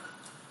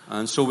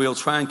And so we'll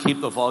try and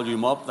keep the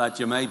volume up that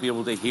you may be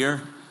able to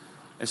hear.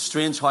 It's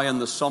strange how in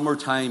the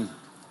summertime,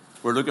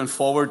 we're looking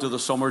forward to the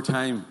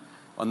summertime,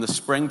 on the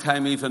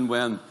springtime even,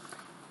 when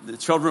the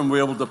children were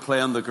able to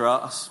play in the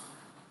grass.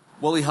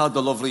 Willie had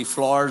the lovely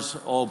flowers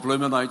all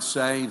blooming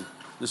outside.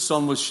 The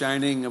sun was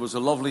shining. It was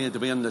lovely to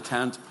be in the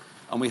tent.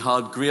 And we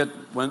had great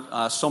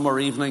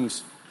summer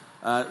evenings,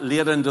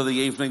 late into the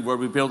evening, where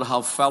we'd be able to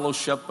have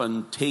fellowship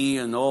and tea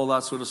and all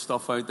that sort of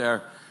stuff out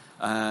there.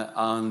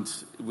 And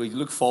we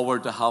look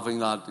forward to having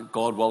that,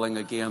 God willing,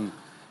 again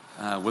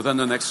within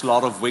the next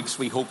lot of weeks,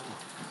 we hope,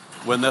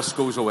 when this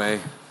goes away.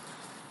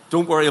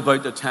 Don't worry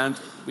about the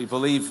tent. We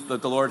believe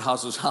that the Lord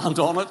has his hand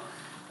on it.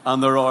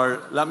 And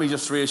let me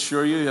just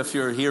reassure you, if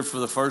you're here for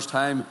the first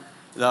time,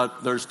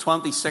 that there's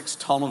 26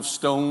 ton of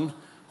stone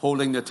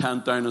holding the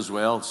tent down as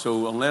well.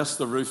 So unless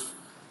the roof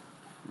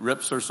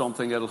rips or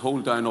something, it'll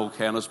hold down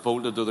okay, and it's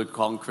bolted to the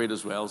concrete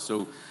as well.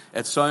 So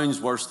it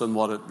sounds worse than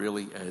what it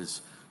really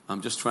is.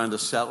 I'm just trying to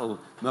settle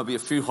maybe a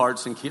few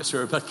hearts in case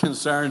you're a bit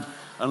concerned.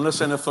 And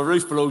listen, if the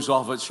roof blows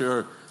off it,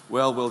 sure,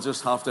 well, we'll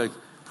just have to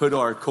put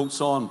our coats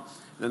on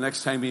the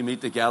next time we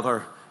meet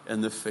together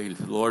in the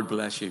field. Lord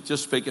bless you.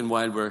 Just speaking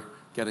while we're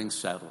getting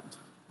settled.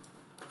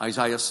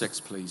 Isaiah 6,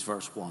 please,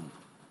 verse 1.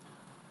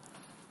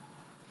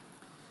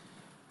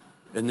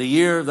 In the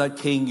year that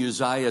King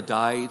Uzziah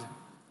died,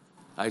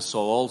 I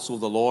saw also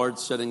the Lord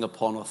sitting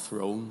upon a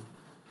throne,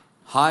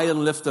 high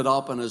and lifted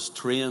up, and his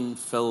train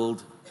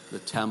filled the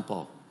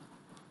temple.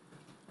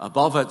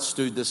 Above it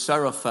stood the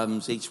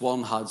seraphims, each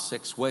one had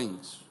 6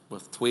 wings.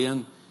 With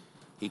twain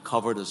he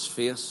covered his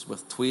face,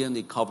 with twain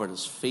he covered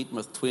his feet, and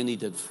with twain he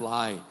did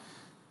fly.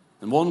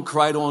 And one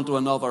cried unto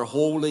another,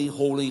 Holy,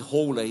 holy,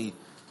 holy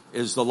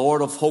is the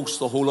Lord of hosts.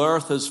 The whole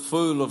earth is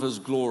full of his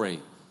glory.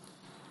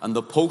 And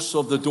the posts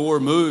of the door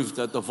moved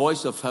at the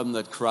voice of him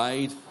that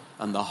cried,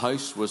 and the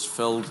house was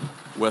filled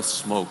with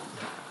smoke.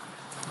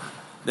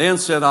 Then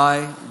said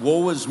I,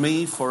 Woe is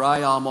me, for I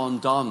am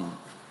undone,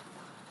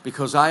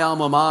 because I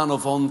am a man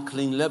of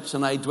unclean lips,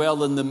 and I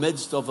dwell in the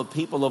midst of a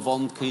people of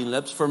unclean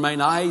lips, for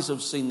mine eyes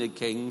have seen the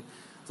King,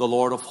 the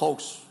Lord of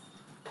hosts.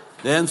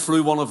 Then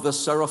flew one of the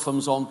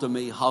seraphims unto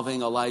me,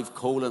 having a live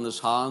coal in his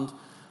hand,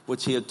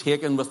 which he had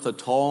taken with the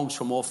tongs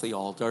from off the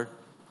altar.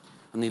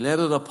 And he laid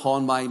it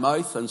upon my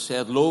mouth, and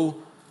said, Lo,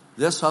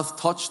 this hath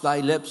touched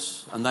thy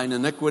lips, and thine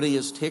iniquity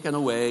is taken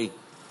away,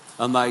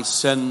 and thy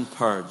sin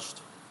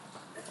purged.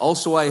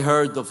 Also I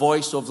heard the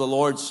voice of the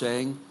Lord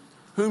saying,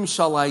 Whom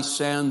shall I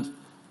send,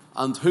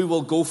 and who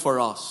will go for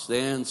us?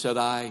 Then said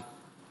I,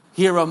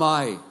 Here am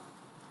I,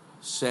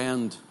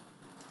 send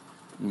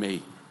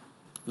me.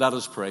 Let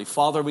us pray.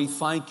 Father, we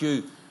thank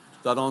you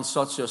that on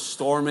such a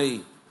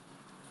stormy,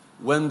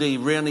 windy,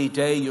 rainy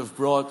day you've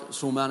brought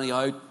so many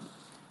out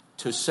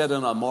to sit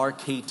in a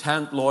marquee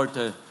tent, Lord,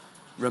 to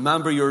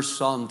remember your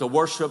Son, to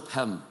worship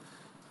him,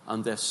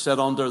 and to sit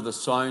under the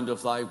sound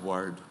of thy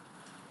word.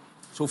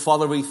 So,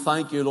 Father, we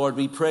thank you, Lord.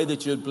 We pray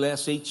that you'd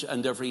bless each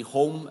and every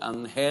home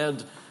and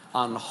head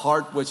and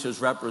heart which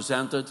is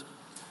represented.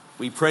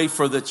 We pray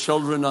for the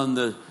children and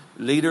the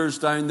leaders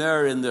down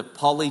there in the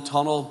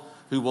polytunnel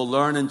who will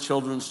learn in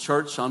children's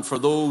church, and for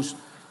those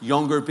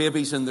younger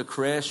babies in the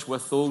creche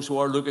with those who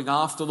are looking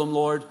after them,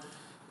 Lord.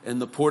 In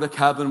the porta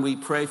cabin, we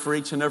pray for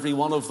each and every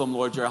one of them,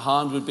 Lord. Your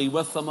hand would be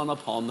with them and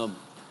upon them.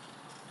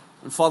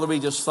 And Father, we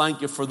just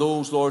thank you for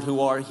those, Lord, who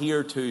are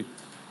here to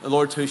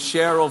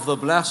share of the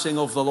blessing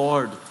of the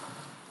Lord,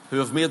 who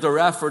have made their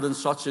effort in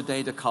such a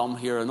day to come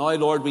here. And now,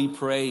 Lord, we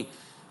pray,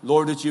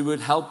 Lord, that you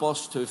would help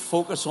us to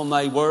focus on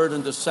thy word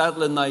and to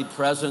settle in thy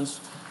presence,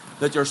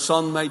 that your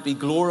Son might be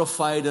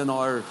glorified in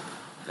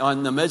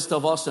the midst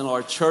of us, in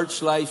our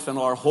church life, in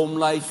our home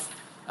life,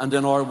 and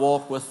in our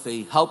walk with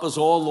thee. Help us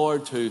all,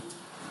 Lord, to,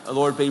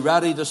 Lord, be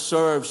ready to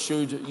serve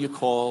should you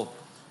call.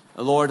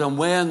 Lord, and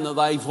when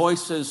thy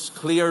voice is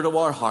clear to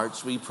our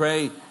hearts, we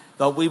pray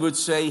that we would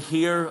say,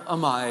 Here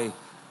am I,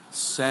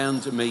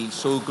 send me.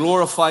 So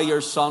glorify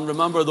your Son.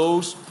 Remember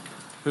those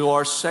who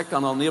are sick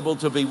and unable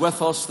to be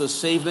with us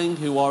this evening,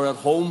 who are at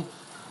home.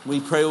 We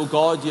pray, O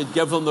God, you'd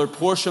give them their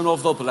portion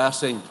of the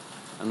blessing.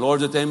 And Lord,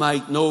 that they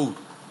might know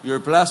your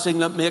blessing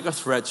that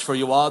maketh rich, for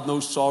you add no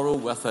sorrow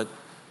with it.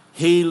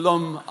 Heal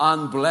them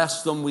and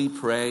bless them, we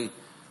pray.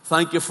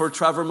 Thank you for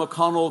Trevor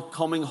McConnell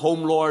coming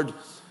home, Lord,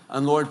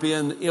 and Lord,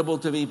 being able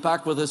to be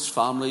back with his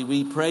family.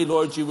 We pray,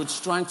 Lord, you would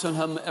strengthen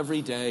him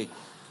every day.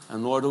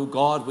 And Lord, oh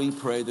God, we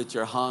pray that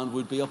your hand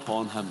would be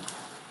upon him.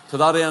 To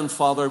that end,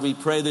 Father, we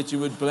pray that you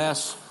would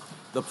bless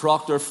the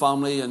Proctor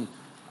family, and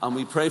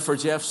we pray for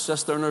Jeff's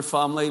sister and her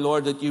family,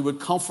 Lord, that you would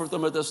comfort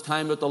them at this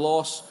time at the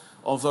loss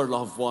of their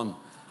loved one.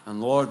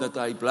 And Lord, that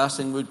thy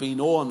blessing would be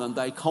known and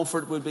thy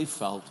comfort would be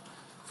felt.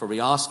 For we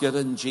ask it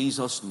in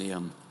Jesus'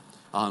 name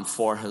and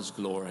for his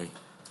glory.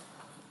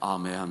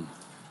 Amen.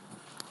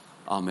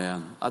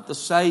 Amen. At the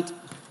sight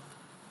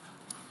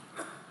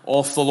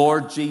of the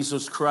Lord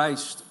Jesus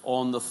Christ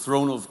on the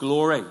throne of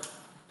glory,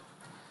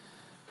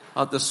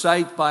 at the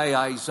sight by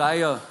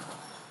Isaiah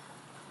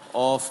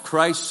of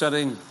Christ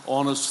sitting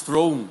on his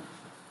throne,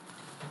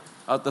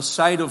 at the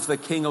sight of the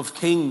King of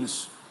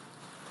Kings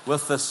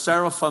with the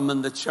seraphim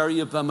and the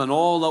cherubim and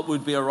all that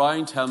would be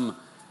around him,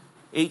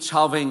 each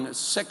having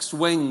 6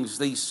 wings,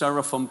 these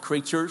seraphim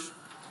creatures.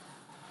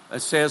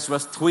 It says,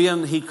 with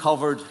twain he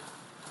covered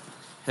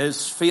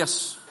his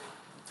face.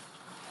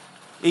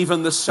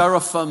 Even the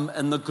seraphim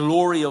in the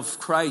glory of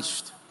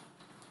Christ,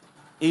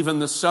 even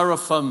the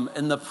seraphim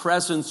in the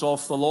presence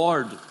of the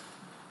Lord,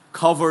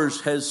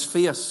 covers his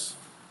face,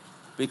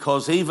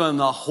 because even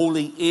a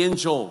holy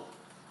angel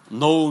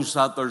knows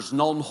that there's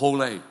none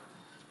holy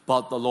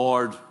but the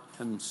Lord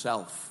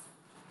himself.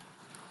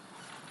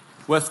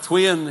 With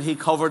twain he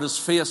covered his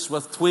face,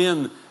 with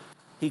twain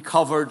he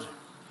covered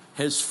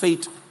his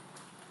feet,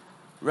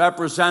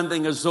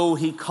 representing as though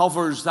he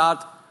covers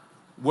that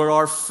where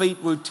our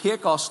feet would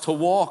take us to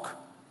walk.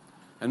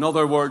 In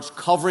other words,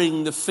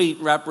 covering the feet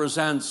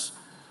represents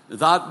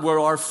that where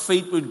our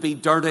feet would be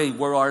dirty,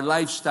 where our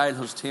lifestyle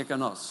has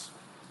taken us.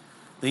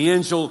 The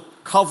angel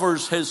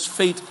covers his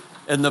feet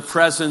in the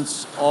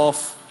presence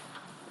of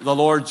the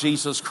Lord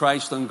Jesus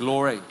Christ in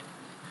glory.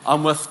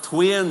 And with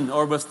twain,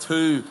 or with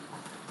 2,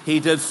 he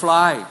did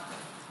fly.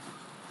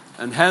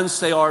 And hence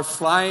they are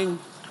flying,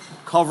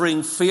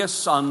 covering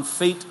face and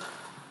feet.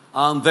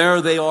 And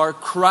there they are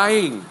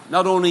crying.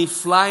 Not only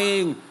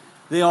flying,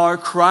 they are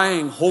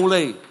crying,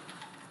 holy,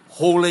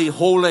 holy,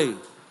 holy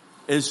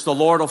is the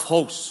Lord of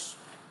hosts.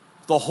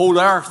 The whole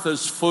earth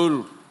is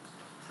full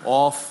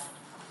of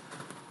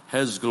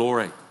his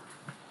glory.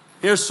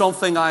 Here's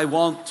something I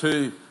want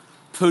to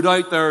put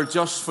out there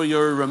just for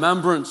your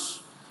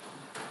remembrance,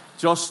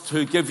 just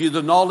to give you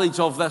the knowledge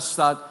of this,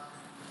 that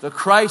the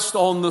Christ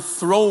on the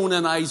throne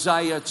in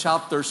Isaiah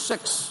chapter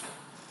 6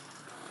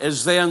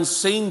 is then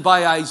seen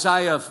by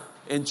Isaiah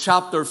in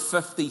chapter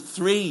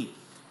 53.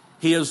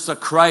 He is the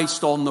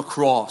Christ on the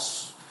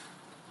cross.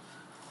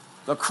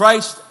 The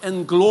Christ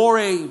in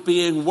glory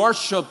being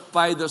worshipped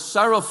by the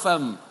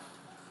seraphim.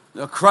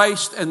 The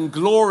Christ in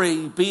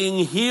glory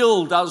being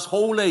hailed as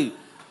holy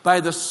by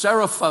the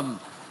seraphim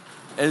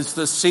is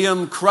the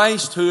same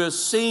Christ who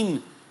is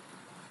seen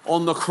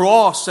on the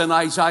cross in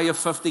Isaiah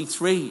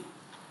 53.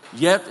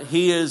 Yet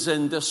he is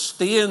in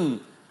disdain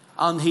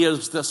and he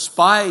is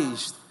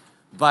despised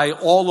by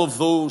all of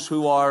those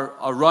who are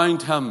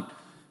around him,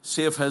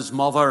 save his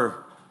mother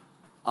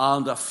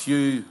and a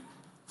few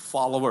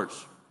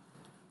followers.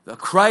 The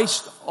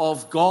Christ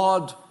of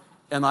God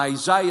in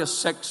Isaiah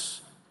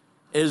 6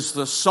 is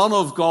the Son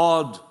of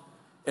God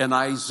in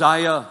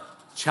Isaiah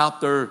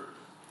chapter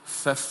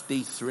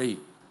 53.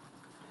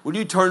 Will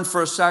you turn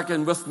for a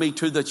second with me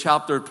to the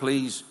chapter,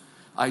 please?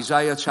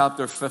 Isaiah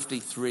chapter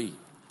 53.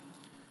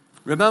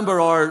 Remember,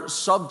 our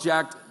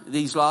subject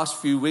these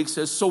last few weeks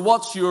is, so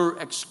what's your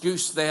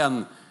excuse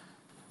then?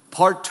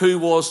 Part 2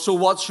 was, so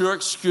what's your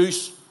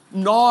excuse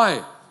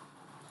now?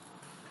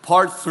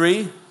 Part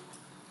 3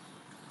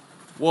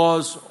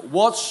 was,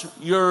 what's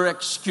your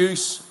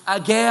excuse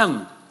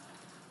again?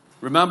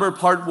 Remember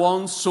part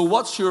 1, so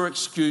what's your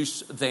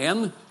excuse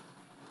then?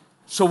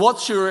 So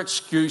what's your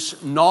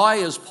excuse now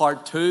is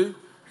part 2.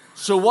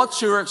 So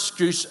what's your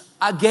excuse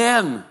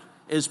again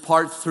is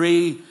part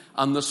 3.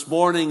 And this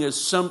morning is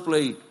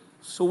simply,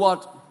 so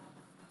what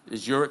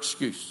is your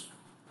excuse?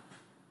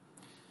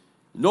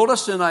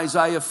 Notice in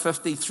Isaiah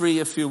 53,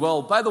 if you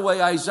will. By the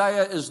way,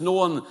 Isaiah is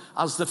known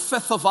as the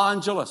 5th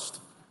evangelist.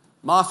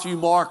 Matthew,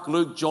 Mark,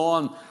 Luke,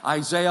 John,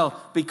 Isaiah,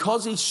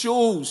 because he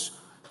shows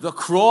the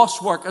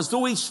cross work as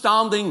though he's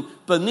standing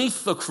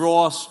beneath the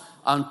cross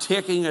and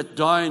taking it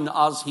down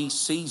as he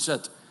sees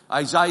it.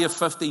 Isaiah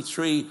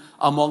 53,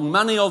 among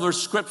many other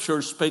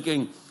scriptures,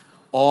 speaking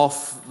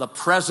of the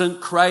present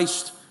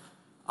Christ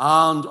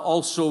and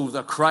also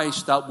the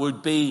Christ that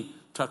would be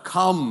to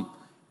come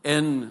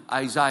in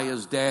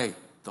Isaiah's day,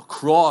 the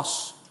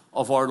cross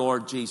of our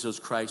Lord Jesus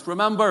Christ.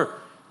 Remember,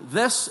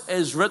 this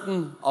is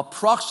written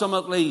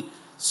approximately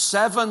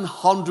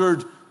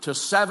 700 to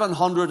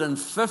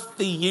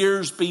 750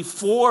 years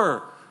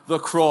before the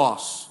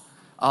cross.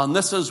 And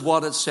this is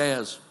what it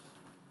says.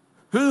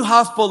 Who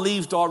hath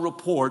believed our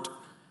report,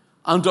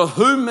 and to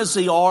whom is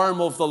the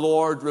arm of the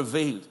Lord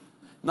revealed?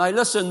 Now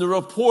listen, the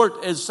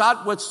report is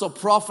that which the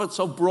prophets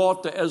have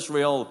brought to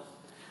Israel.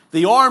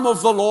 The arm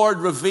of the Lord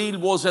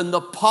revealed was in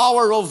the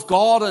power of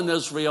God in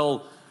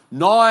Israel.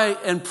 Now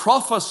in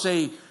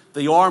prophecy,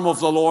 the arm of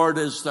the Lord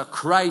is the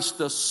Christ,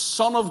 the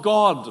Son of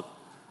God.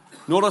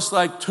 Notice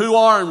like 2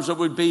 arms, it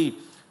would be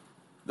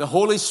the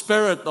Holy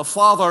Spirit, the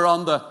Father,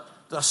 and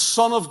the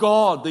Son of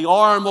God, the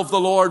arm of the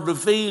Lord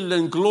revealed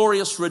in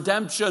glorious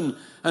redemption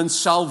and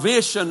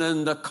salvation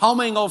in the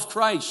coming of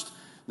Christ,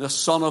 the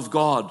Son of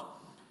God.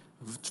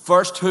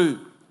 Verse 2,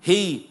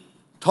 he,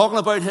 talking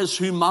about his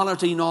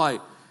humanity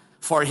now,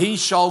 for he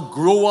shall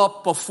grow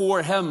up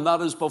before him,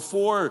 that is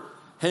before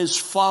his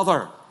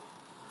Father,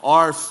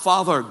 our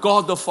Father,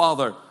 God the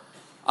Father,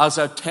 as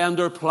a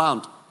tender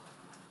plant,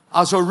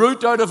 as a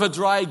root out of a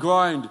dry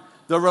ground.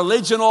 The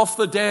religion of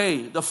the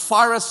day, the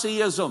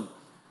Phariseeism,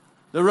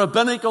 the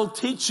rabbinical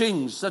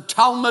teachings, the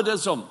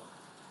Talmudism,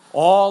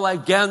 all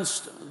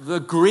against the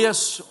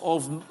grace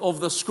of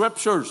the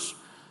Scriptures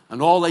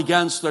and all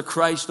against the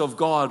Christ of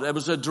God. It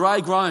was a dry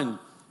ground.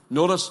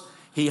 Notice,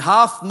 He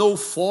hath no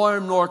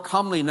form nor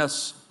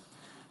comeliness.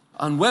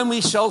 And when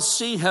we shall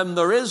see him,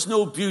 there is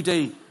no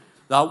beauty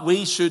that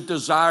we should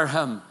desire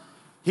him.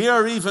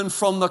 Here, even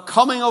from the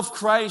coming of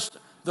Christ,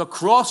 the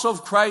cross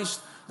of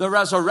Christ, the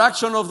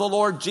resurrection of the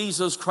Lord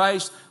Jesus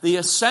Christ, the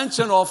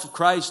ascension of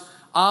Christ,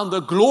 and the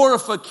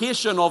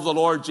glorification of the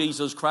Lord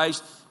Jesus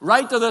Christ,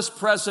 right to this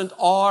present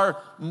hour,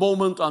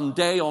 moment, and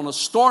day, on a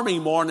stormy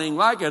morning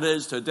like it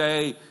is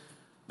today,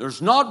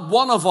 there's not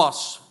one of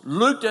us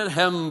looked at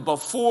him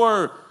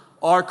before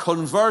our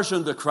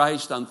conversion to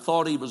Christ and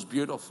thought he was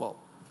beautiful.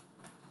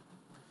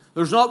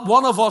 There's not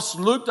one of us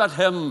looked at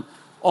him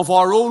of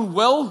our own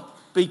will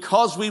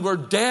because we were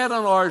dead in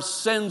our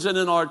sins and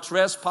in our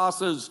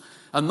trespasses,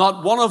 and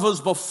not one of us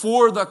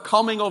before the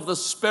coming of the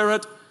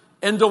Spirit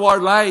into our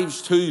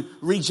lives to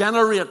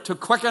regenerate, to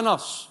quicken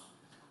us.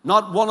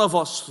 Not one of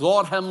us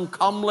thought him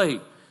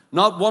comely.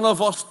 Not one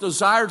of us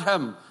desired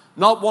him.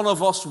 Not one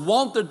of us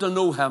wanted to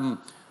know him.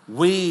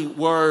 We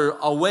were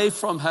away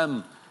from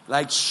him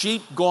like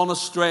sheep gone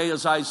astray,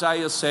 as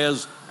Isaiah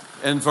says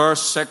in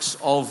verse 6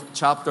 of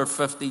chapter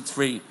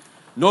 53.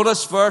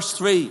 Notice verse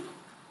 3.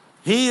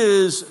 He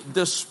is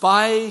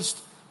despised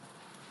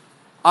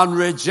and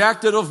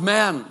rejected of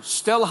men.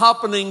 Still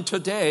happening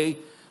today.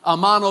 A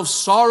man of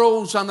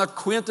sorrows and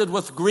acquainted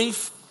with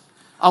grief.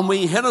 And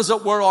we hid, as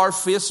it were, our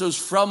faces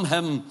from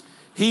him.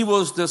 He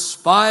was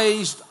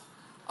despised,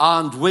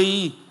 and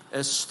we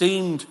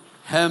esteemed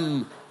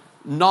him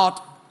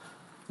not.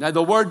 Now,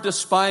 the word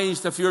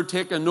despised, if you're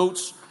taking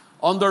notes,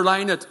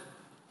 underline it.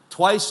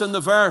 Twice in the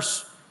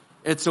verse,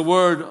 it's the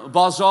word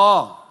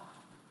bazah.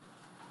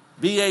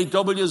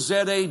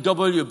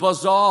 B-A-W-Z-A-W,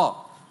 bazah.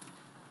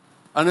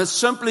 And it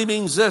simply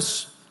means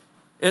this.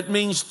 It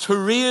means to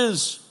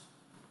raise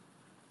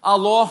a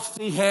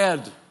lofty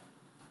head.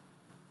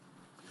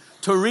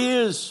 To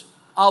raise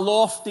a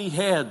lofty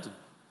head.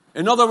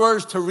 In other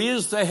words, to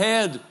raise the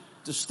head,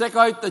 to stick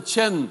out the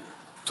chin,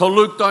 to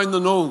look down the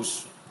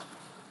nose.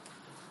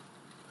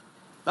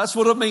 That's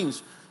what it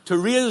means. To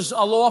raise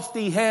a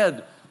lofty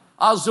head,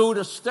 as though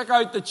to stick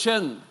out the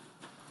chin,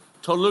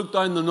 to look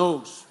down the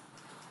nose.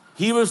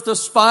 He was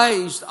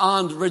despised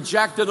and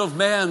rejected of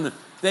men.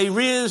 They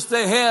raised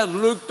the head,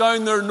 looked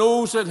down their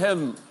nose at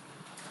him.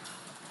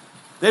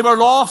 They were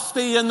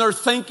lofty in their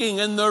thinking,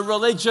 in their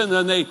religion,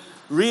 and they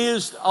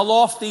raised a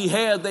lofty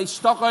head. They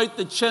stuck out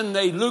the chin.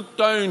 They looked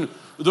down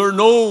their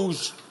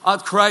nose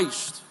at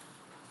Christ.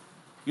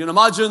 You can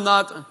imagine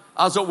that,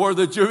 as it were,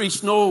 the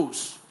Jewish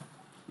nose,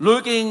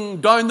 looking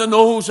down the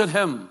nose at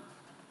him.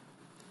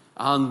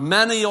 And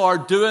many are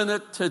doing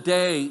it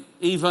today,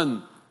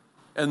 even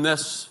in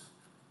this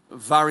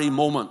very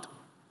moment.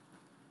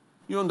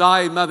 You and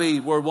I maybe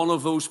were one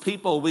of those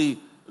people. We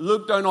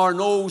look down our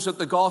nose at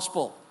the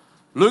gospel.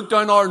 Look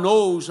down our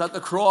nose at the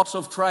cross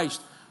of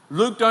Christ.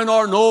 Look down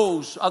our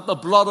nose at the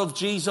blood of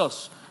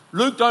Jesus.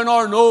 Look down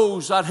our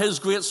nose at his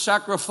great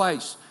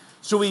sacrifice.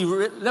 So we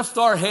lift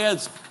our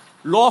heads.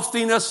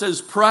 Loftiness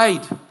is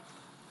pride.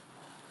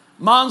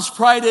 Man's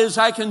pride is,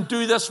 I can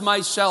do this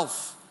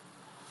myself.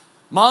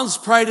 Man's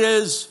pride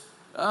is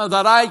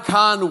that I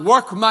can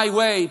work my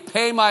way,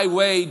 pay my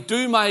way,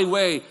 do my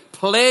way,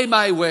 play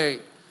my way.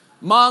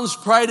 Man's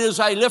pride is,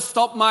 I lift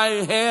up my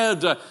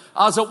head,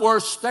 as it were,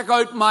 stick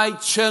out my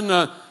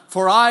chin,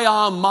 for I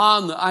am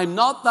man. I'm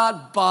not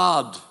that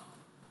bad.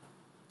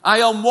 I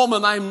am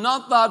woman. I'm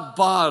not that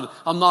bad.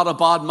 I'm not a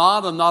bad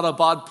man. I'm not a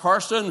bad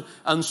person.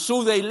 And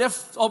so they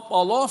lift up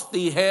a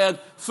lofty head,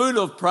 full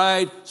of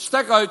pride,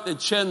 stick out the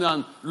chin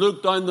and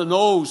look down the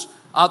nose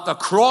at the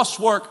cross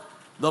work,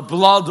 the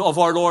blood of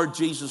our Lord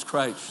Jesus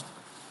Christ.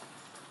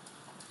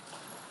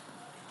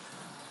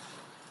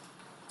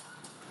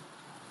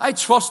 I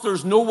trust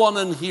there's no one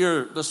in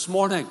here this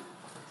morning.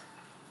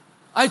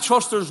 I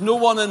trust there's no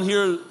one in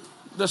here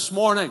this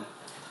morning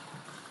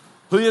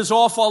who is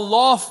of a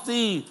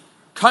lofty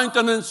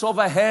countenance of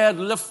a head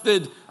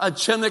lifted, a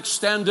chin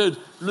extended,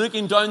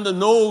 looking down the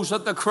nose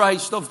at the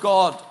Christ of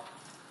God.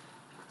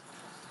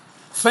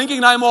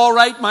 Thinking I'm all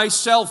right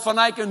myself and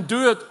I can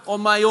do it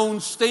on my own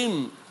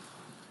steam,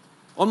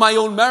 on my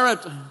own merit,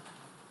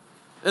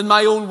 in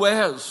my own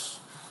ways.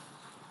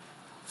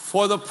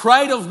 For the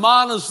pride of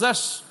man is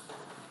this,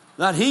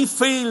 that he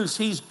feels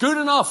he's good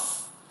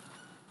enough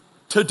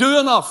to do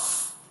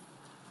enough.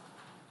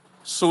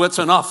 So it's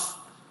enough.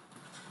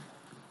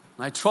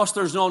 And I trust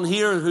there's none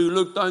here who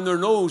look down their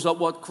nose at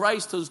what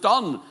Christ has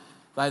done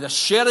by the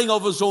shedding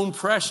of his own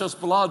precious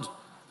blood,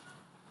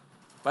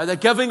 by the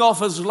giving of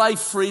his life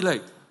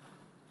freely,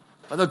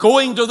 by the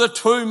going to the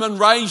tomb and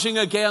rising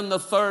again the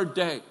third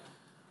day.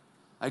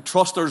 I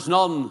trust there's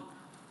none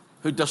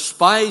who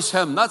despise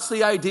him. That's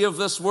the idea of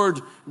this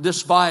word,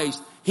 despised.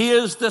 He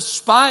is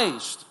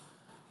despised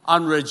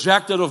and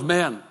rejected of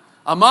men.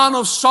 A man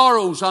of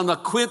sorrows and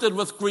acquainted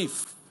with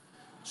grief.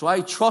 So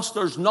I trust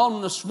there's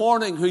none this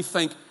morning who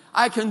think,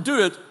 I can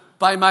do it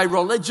by my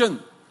religion.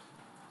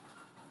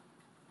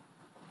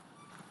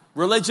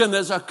 Religion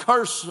is a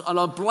curse and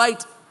a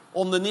blight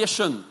on the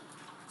nation,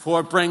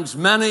 for it brings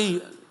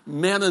many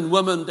men and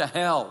women to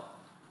hell.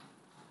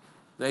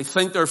 They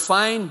think they're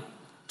fine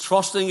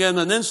trusting in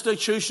an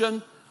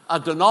institution, a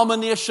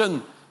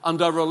denomination,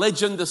 and a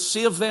religion to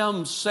save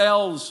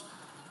themselves,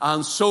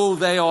 and so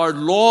they are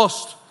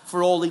lost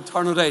for all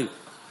eternity.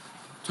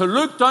 To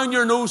look down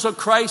your nose at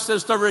Christ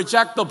is to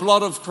reject the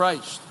blood of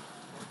Christ.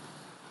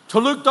 To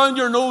look down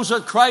your nose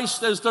at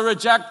Christ is to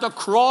reject the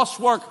cross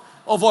work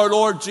of our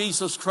Lord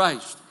Jesus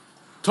Christ.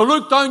 To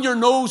look down your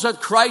nose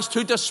at Christ,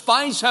 to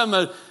despise him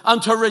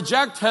and to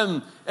reject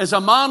him, is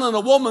a man and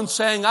a woman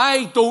saying,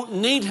 I don't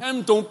need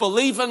him, don't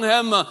believe in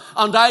him,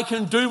 and I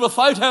can do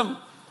without him.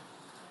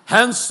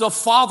 Hence the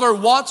Father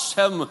watched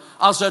him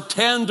as a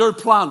tender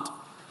plant,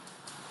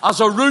 as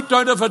a root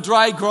out of a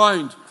dry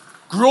ground.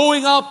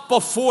 Growing up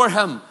before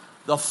him,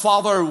 the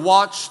Father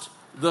watched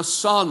the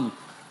Son,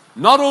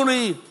 not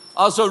only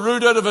as a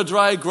root out of a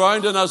dry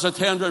ground and as a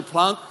tender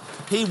plant,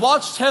 he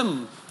watched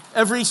him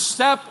every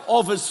step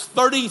of his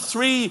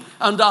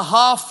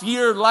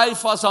 33-and-a-half-year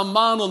life as a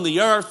man on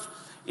the earth,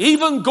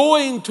 even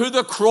going to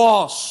the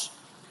cross,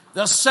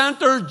 the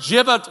center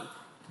gibbet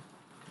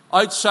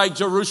outside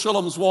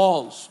Jerusalem's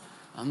walls.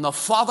 And the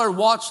Father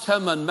watched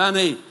him, and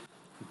many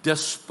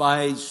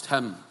despised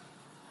him.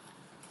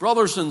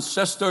 Brothers and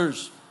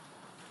sisters,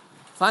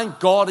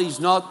 thank God he's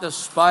not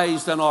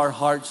despised in our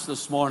hearts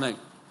this morning.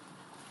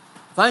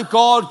 Thank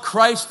God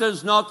Christ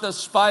is not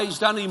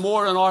despised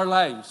anymore in our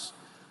lives.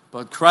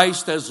 But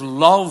Christ is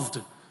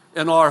loved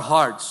in our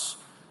hearts,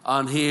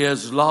 and he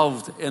is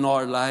loved in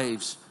our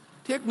lives.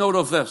 Take note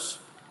of this.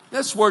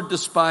 This word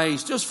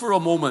despised, just for a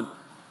moment.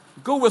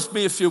 Go with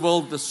me, if you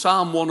will, to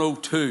Psalm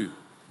 102.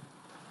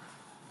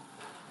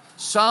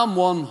 Psalm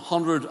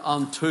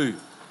 102.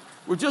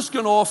 We're just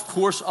going off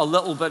course a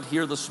little bit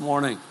here this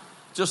morning,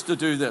 just to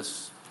do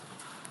this.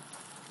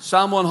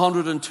 Psalm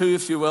 102,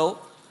 if you will,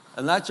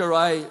 and let your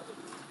eye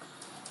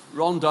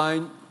run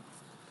down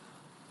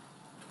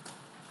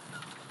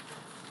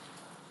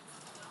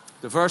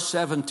to verse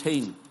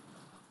 17.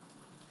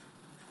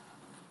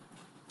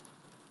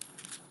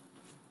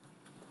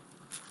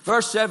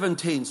 Verse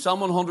 17,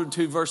 Psalm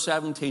 102, verse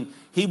 17.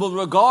 He will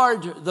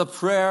regard the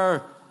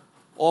prayer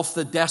of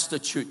the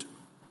destitute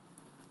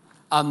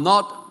and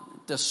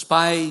not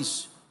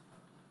despise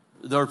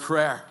their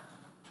prayer.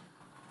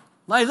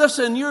 Now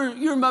listen,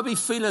 you're maybe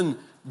feeling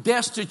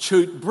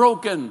destitute,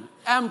 broken,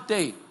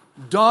 empty,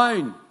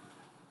 down,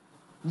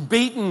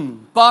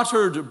 beaten,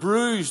 battered,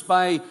 bruised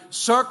by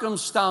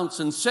circumstance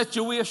and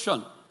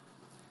situation.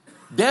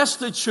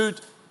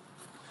 Destitute,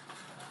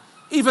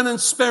 even in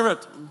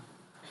spirit.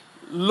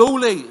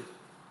 Lowly.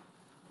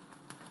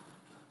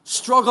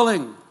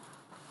 Struggling.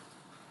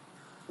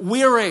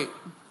 Weary.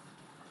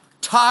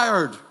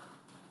 Tired.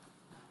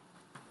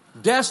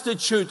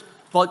 Destitute,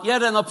 but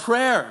yet in a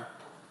prayer.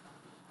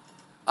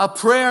 A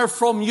prayer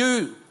from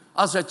you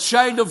as a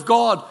child of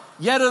God,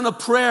 yet in a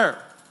prayer.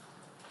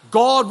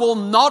 God will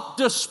not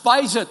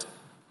despise it.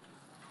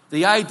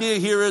 The idea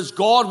here is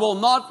God will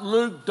not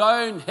look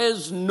down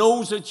his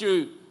nose at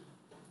you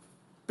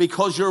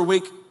because you're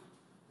weak,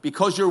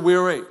 because you're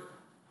weary,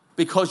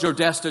 because you're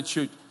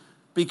destitute,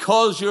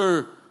 because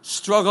you're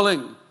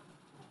struggling.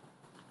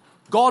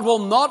 God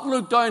will not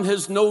look down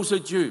his nose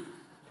at you.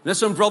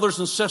 Listen, brothers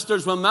and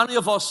sisters, when many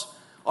of us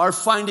are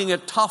finding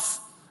it tough,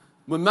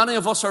 when many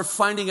of us are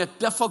finding it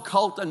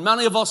difficult, and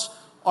many of us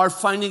are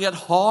finding it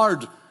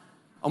hard,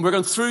 and we're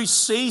going through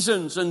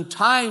seasons and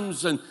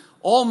times and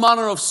all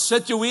manner of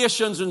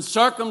situations and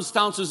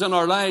circumstances in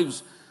our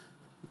lives,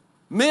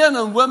 men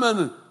and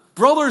women,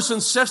 brothers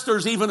and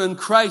sisters, even in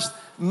Christ,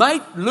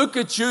 might look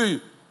at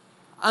you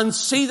and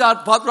see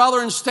that, but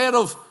rather instead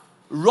of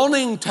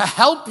running to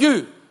help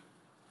you,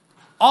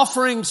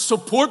 offering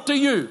support to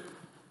you,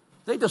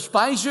 they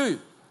despise you.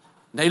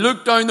 They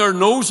look down their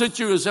nose at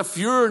you as if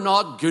you're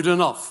not good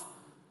enough.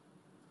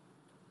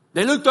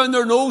 They look down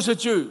their nose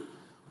at you.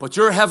 But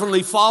your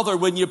Heavenly Father,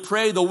 when you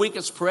pray the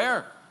weakest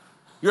prayer,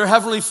 your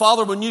Heavenly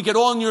Father, when you get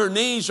on your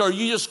knees or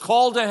you just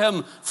call to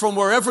him from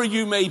wherever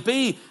you may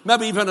be,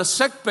 maybe even a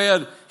sick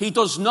bed, he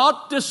does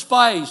not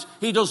despise.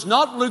 He does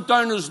not look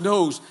down his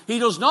nose. He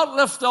does not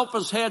lift up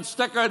his head,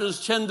 stick out his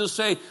chin to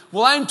say,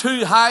 well, I'm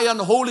too high and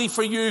holy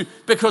for you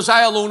because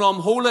I alone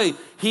am holy.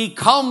 He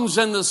comes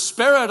in the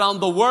Spirit and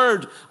the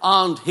Word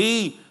and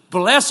he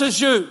blesses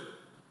you.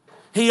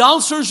 He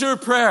answers your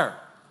prayer.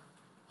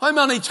 How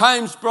many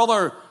times,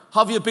 brother,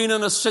 have you been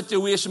in a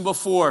situation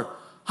before?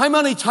 How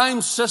many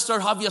times, sister,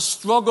 have you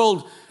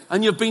struggled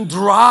and you've been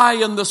dry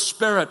in the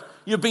spirit?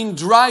 You've been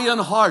dry in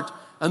heart.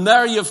 And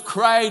there you've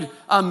cried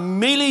a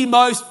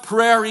mealy-mouthed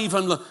prayer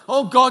even.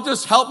 Oh, God,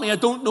 just help me. I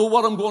don't know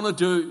what I'm going to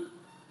do.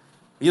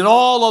 Yet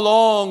all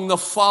along, the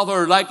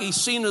Father, like he's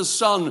seen his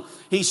Son,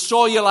 he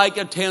saw you like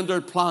a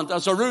tender plant,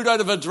 as a root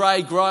out of a dry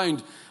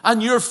ground.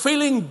 And you're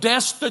feeling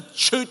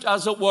destitute,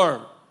 as it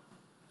were.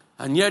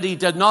 And yet he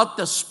did not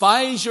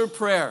despise your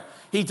prayer.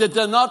 He did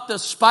not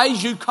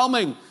despise you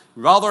coming.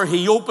 Rather,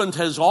 he opened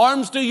his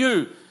arms to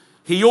you.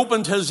 He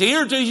opened his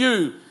ear to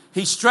you.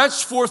 He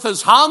stretched forth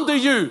his hand to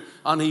you,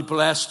 and he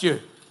blessed you.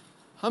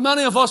 How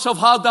many of us have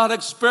had that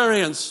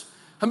experience?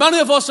 How many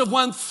of us have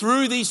went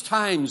through these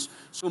times?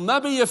 So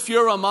maybe if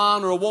you're a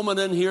man or a woman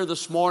in here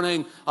this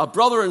morning, a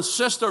brother and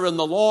sister in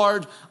the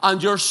Lord,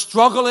 and you're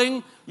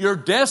struggling, you're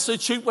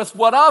destitute with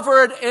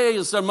whatever it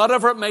is and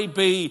whatever it may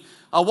be,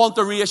 I want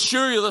to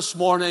reassure you this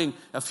morning,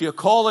 if you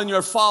call on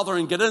your Father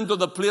and get into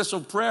the place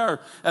of prayer,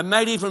 it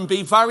might even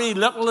be very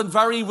little and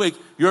very weak.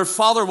 Your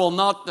Father will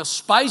not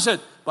despise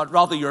it, but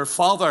rather your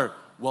Father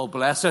will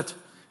bless it.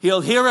 He'll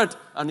hear it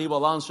and He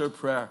will answer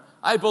prayer.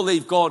 I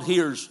believe God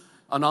hears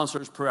and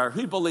answers prayer.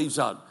 Who believes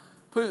that?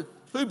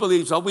 Who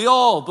believes that? We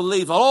all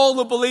believe that. All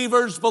the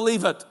believers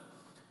believe it.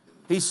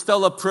 He's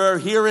still a prayer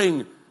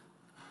hearing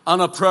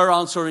and a prayer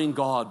answering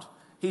God.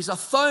 He's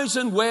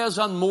 1,000 ways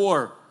and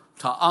more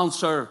to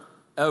answer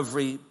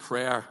every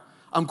prayer.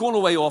 I'm going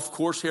away off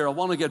course here. I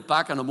want to get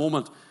back in a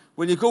moment.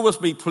 Will you go with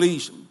me,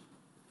 please,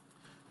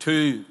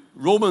 to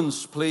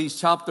Romans, please,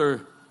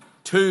 chapter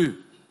 2.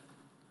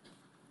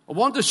 I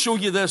want to show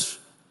you this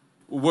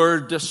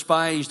word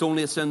despised,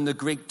 only it's in the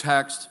Greek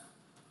text.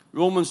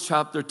 Romans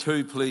chapter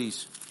 2,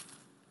 please.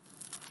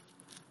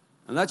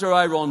 And let your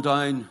eye run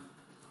down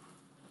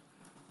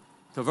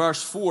to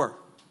verse 4.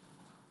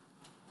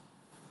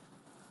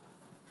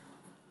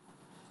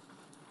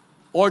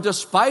 Or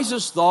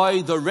despisest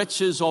thou the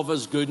riches of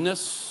His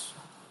goodness?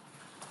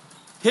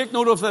 Take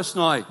note of this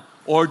now.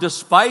 Or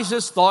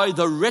despisest thou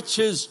the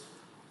riches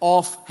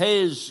of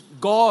His,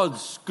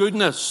 God's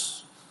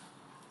goodness,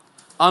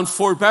 and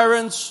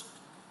forbearance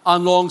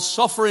and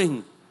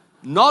long-suffering,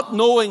 not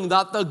knowing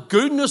that the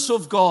goodness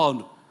of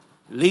God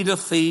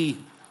leadeth thee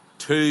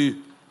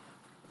to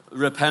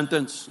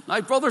repentance.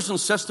 Now, brothers and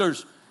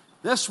sisters,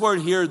 this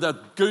word here,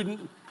 that good,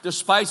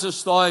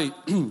 despisest thou,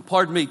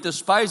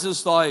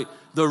 despisest thou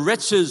the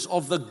riches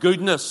of the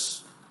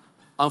goodness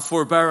and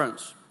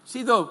forbearance.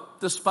 See, the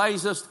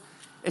despisest,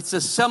 it's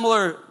a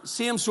similar,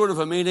 same sort of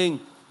a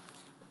meaning,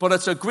 but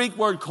it's a Greek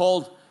word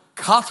called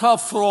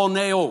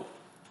kataphroneo.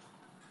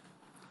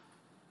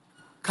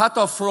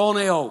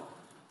 Kataphroneo.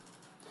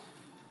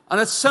 And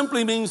it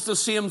simply means the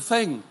same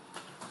thing.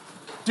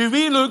 Do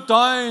we look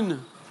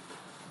down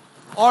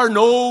our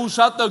nose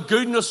at the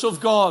goodness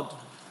of God?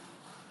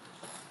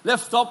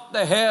 Lift up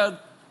the head,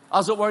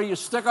 as it were, you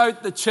stick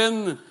out the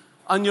chin,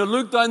 and you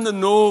look down the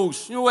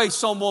nose. You know why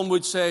someone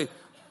would say,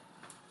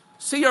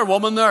 see your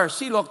woman there,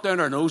 she looked down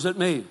her nose at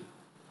me.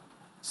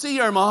 See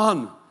your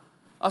man.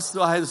 That's the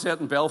way I say it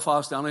in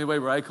Belfast anyway,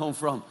 where I come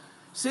from.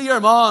 See your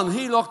man,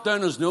 he looked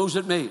down his nose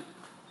at me.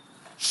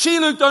 She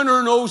looked down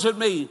her nose at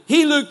me.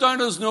 He looked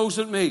down his nose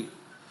at me.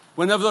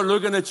 Whenever they're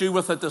looking at you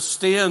with a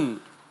disdain,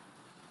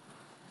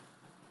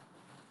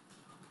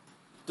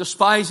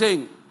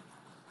 despising,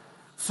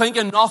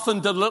 thinking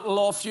nothing did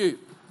little of you.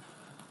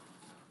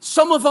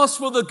 Some of us,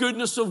 with the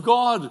goodness of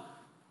God,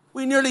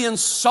 we nearly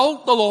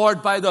insult the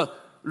Lord by the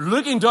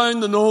looking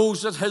down the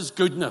nose at His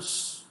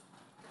goodness.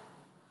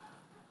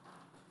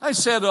 I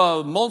said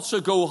months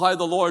ago how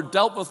the Lord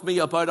dealt with me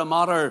about a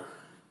matter,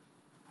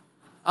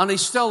 and He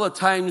still at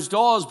times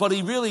does, but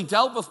He really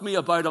dealt with me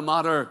about a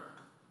matter,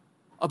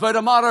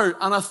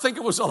 and I think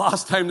it was the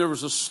last time there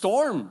was a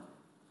storm.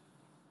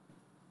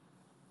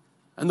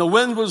 And the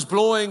wind was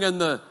blowing, and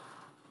the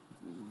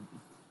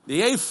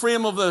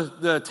A-frame of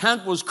the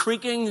tent was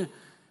creaking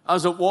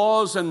as it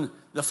was, and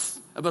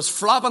it was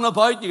flapping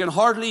about. You can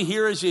hardly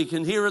hear as you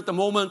can hear at the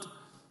moment.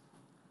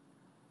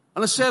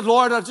 And I said,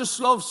 Lord, I just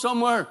love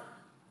somewhere.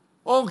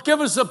 Oh, give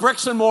us the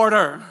bricks and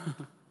mortar.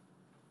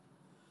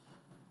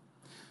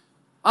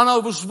 And I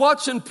was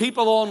watching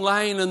people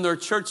online in their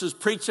churches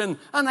preaching,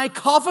 and I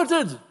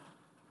coveted.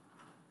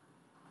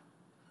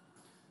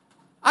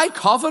 And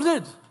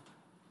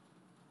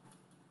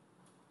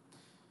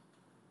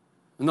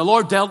the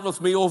Lord dealt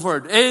with me over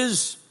it.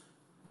 Is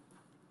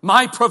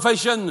my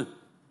provision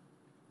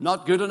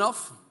not good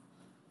enough?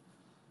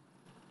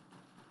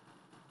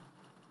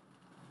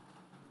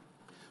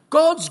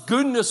 God's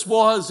goodness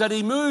was that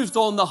He moved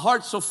on the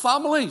hearts of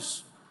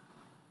families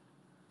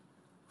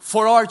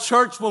for our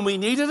church when we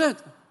needed it.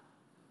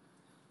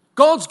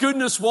 God's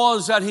goodness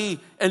was that He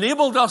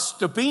enabled us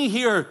to be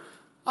here.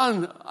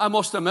 And I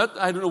must admit,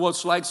 I don't know what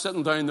it's like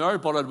sitting down there,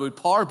 but it would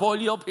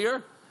parboil you up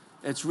here.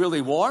 It's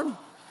really warm.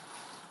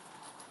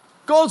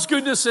 God's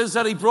goodness is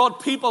that He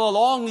brought people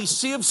along. He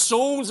saved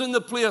souls in the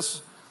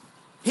place.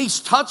 He's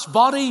touched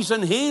bodies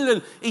and healed.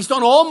 And He's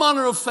done all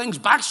manner of things.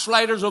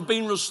 Backsliders have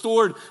been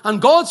restored.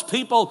 And God's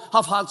people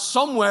have had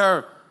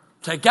somewhere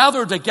to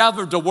gather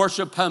together to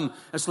worship Him.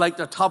 It's like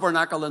the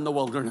tabernacle in the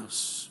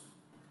wilderness.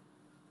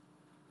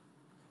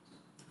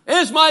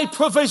 Is my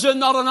provision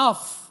not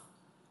enough?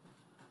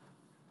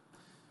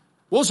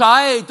 Was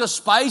I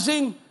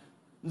despising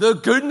the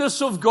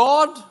goodness of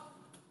God?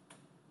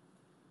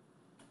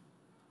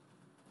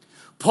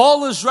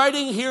 Paul is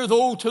writing here,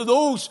 though, to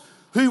those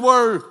who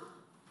were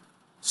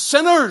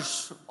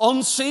sinners,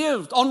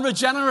 unsaved,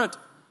 unregenerate.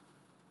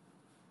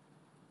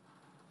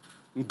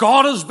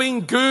 God has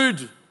been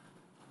good,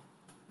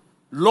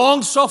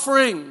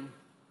 long-suffering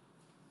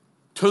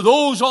to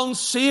those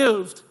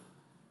unsaved,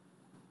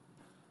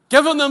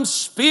 giving them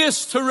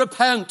space to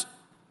repent.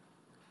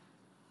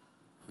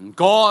 And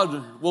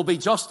God will be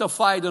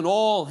justified in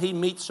all he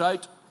metes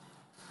out.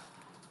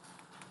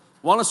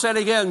 I want to say it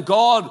again.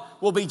 God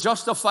will be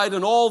justified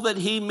in all that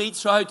he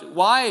metes out.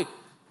 Why?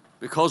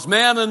 Because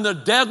men in the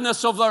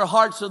deadness of their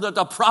hearts and the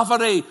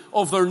depravity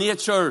of their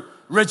nature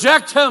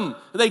reject him.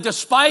 They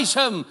despise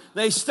him.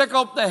 They stick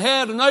up the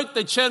head and out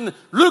the chin,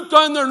 look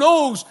down their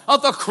nose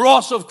at the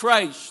cross of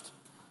Christ.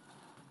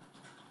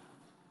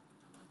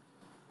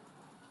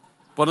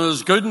 But in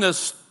his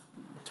goodness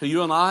to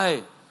you and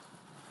I,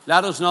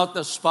 let us not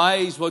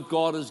despise what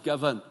God has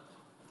given.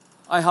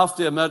 I have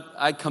to admit,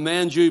 I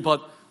commend you,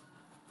 but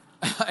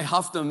I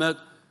have to admit,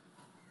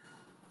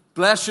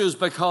 bless you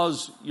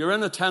because you're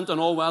in a tent in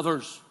all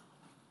weathers.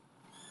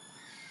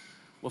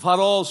 We've had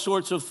all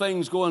sorts of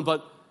things going,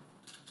 but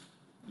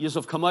you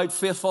have come out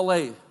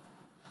faithfully.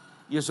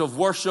 You have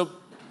worshipped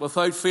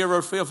without fear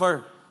or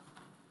favor.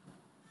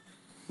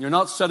 You're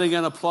not sitting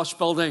in a plush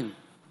building.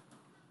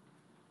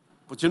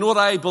 But you know what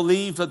I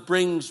believe that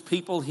brings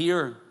people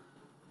here?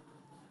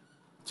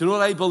 Do you know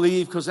what I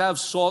believe? Because I've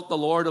sought the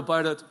Lord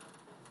about it.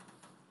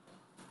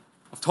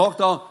 I've talked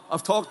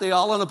to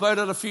Alan about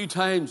it a few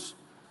times.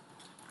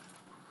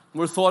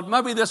 We thought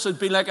maybe this would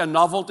be like a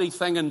novelty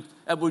thing and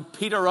it would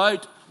peter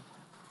out.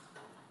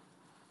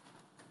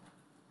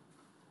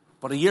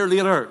 But a year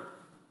later,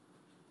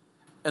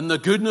 in the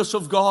goodness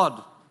of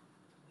God,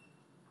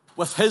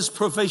 with his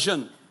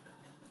provision,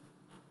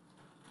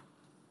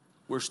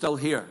 we're still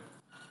here.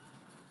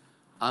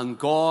 And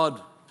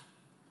God,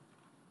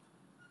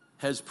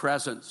 his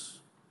presence,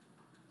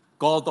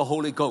 God the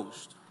Holy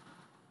Ghost,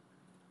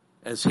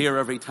 is here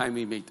every time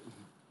we meet.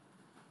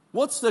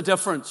 What's the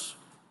difference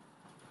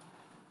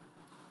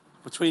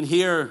between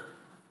here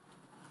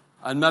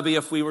and maybe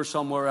if we were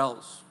somewhere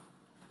else?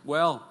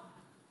 Well,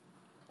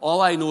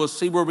 all I know is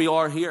see where we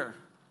are here.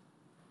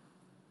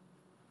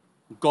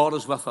 God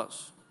is with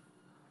us.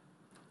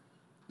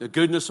 The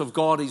goodness of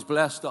God, he's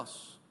blessed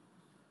us.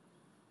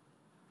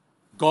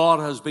 God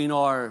has been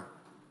our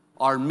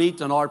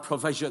meat and our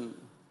provision.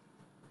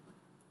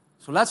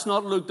 So let's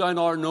not look down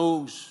our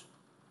nose.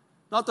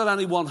 Not that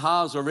anyone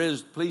has or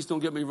is, please don't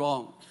get me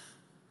wrong.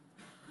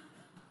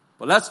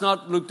 But let's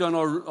not look down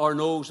our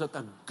nose at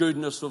the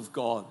goodness of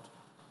God.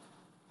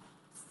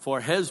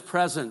 For his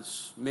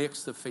presence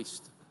makes the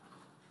feast.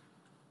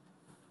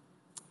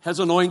 His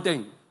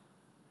anointing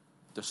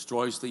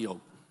destroys the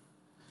yoke.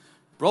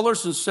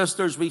 Brothers and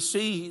sisters, we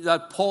see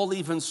that Paul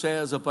even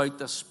says about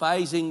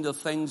despising the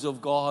things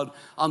of God.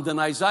 And in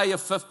Isaiah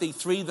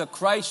 53, the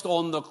Christ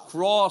on the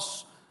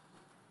cross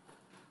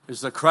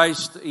is the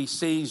Christ he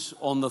sees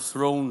on the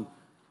throne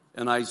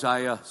in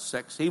Isaiah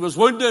 6. He was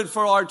wounded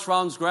for our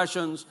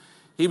transgressions.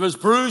 He was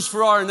bruised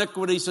for our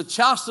iniquities. The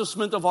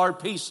chastisement of our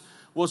peace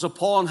was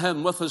upon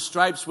him. With his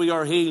stripes we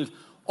are healed.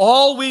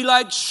 All we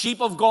like sheep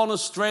have gone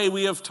astray.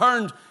 We have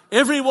turned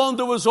everyone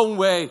to his own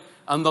way.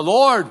 And the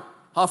Lord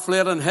hath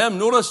laid on him.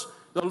 Notice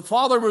the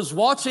Father was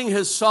watching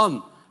his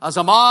son as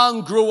a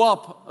man grew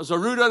up, as a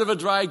root out of a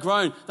dry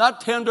ground.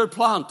 That tender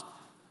plant.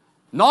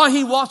 Now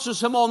he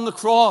watches him on the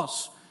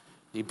cross.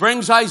 He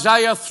brings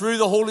Isaiah through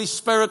the Holy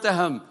Spirit to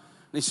him. And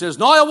he says,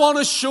 now I want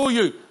to show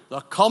you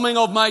the coming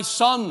of my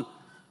son,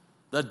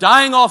 the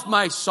dying of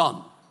my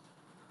son.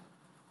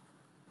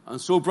 And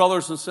so,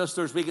 brothers and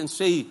sisters, we can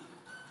see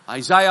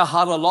Isaiah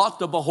had a lot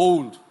to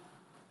behold.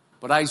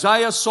 But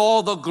Isaiah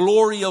saw the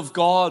glory of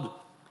God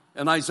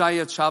in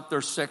Isaiah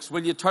chapter 6.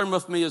 Will you turn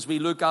with me as we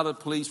look at it,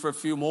 please, for a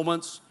few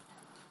moments?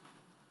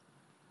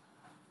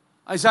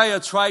 Isaiah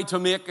tried to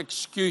make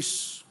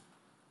excuse.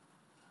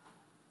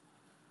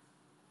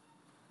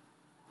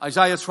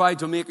 Isaiah tried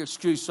to make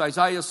excuse.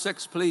 Isaiah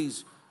 6,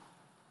 please.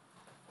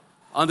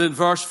 And in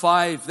verse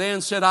 5, then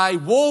said I,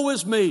 woe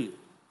is me,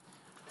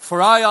 for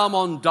I am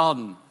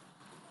undone,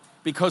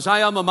 because I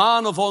am a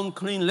man of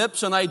unclean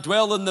lips, and I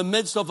dwell in the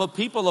midst of a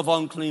people of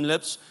unclean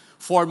lips.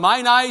 For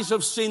mine eyes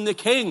have seen the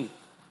King,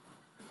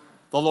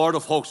 the Lord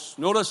of hosts.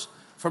 Notice,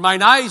 for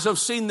mine eyes have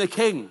seen the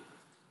King,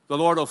 the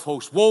Lord of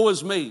hosts. Woe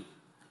is me.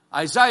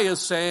 Isaiah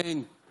is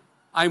saying,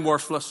 I'm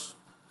worthless.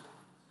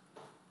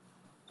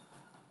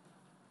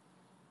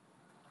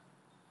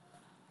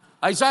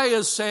 Isaiah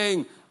is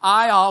saying,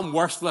 I am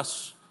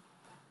worthless.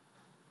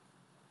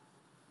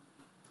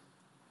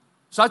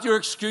 Is that your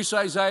excuse,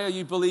 Isaiah?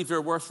 You believe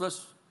you're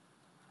worthless?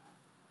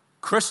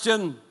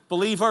 Christian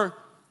believer?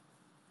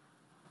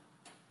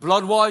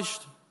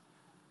 Blood-washed?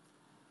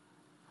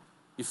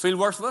 You feel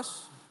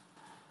worthless?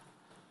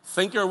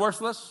 Think you're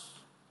worthless?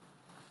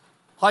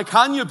 How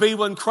can you be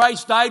when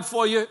Christ died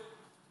for you?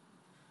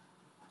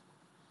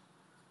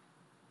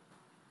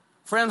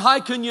 Friend, how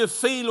can you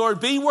feel or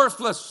be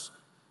worthless?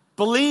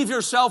 Believe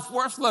yourself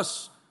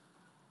worthless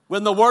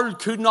when the world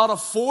could not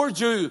afford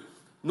you,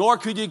 nor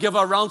could you give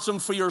a ransom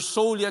for your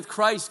soul, yet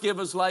Christ gave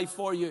his life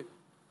for you.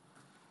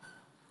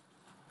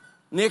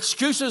 And the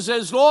excuses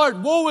is,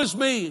 Lord, woe is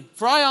me,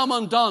 for I am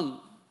undone.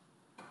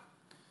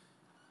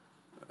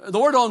 The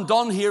word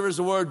undone here is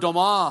the word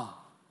doma.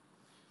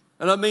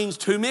 And it means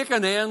to make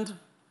an end,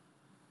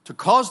 to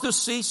cause to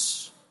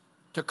cease,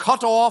 to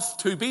cut off,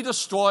 to be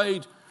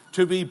destroyed,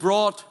 to be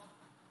brought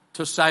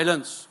to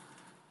silence.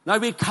 Now,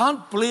 we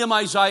can't blame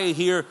Isaiah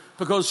here,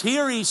 because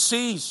here he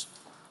sees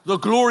the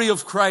glory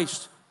of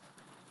Christ.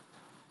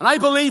 And I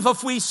believe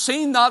if we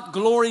seen that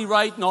glory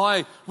right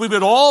now, we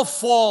would all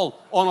fall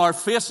on our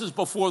faces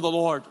before the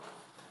Lord.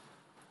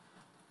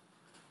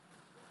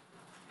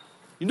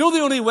 You know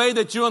the only way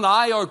that you and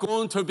I are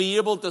going to be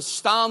able to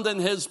stand in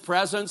his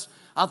presence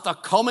at the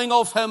coming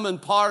of him in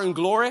power and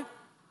glory?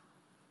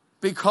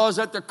 Because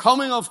at the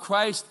coming of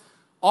Christ,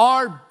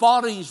 our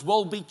bodies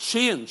will be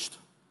changed.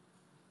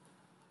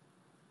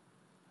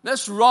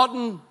 This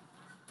rotten,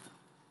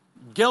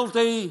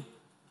 guilty,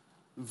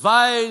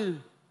 vile,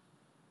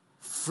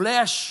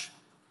 flesh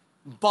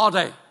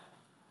body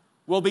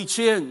will be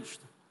changed.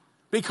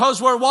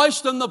 Because we're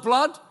washed in the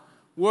blood,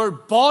 we're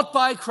bought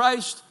by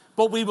Christ,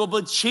 but we will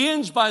be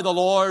changed by the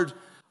Lord,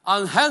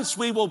 and hence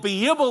we will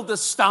be able to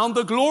stand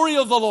the glory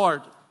of the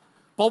Lord.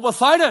 But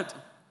without it,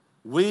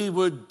 we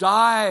would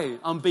die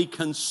and be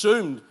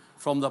consumed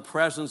from the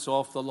presence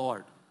of the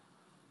Lord.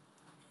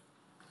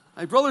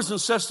 My brothers and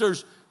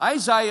sisters,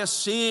 Isaiah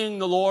seeing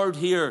the Lord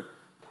here,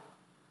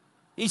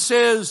 he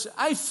says,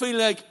 I feel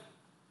like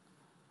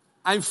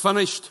I'm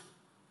finished.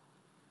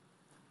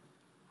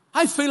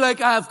 I feel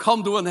like I have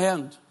come to an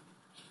end.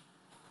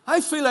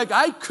 I feel like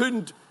I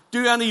couldn't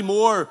do any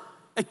more.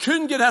 It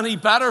couldn't get any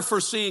better for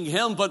seeing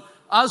him. But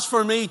as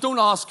for me, don't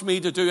ask me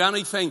to do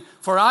anything,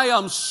 for I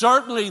am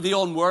certainly the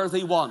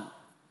unworthy one.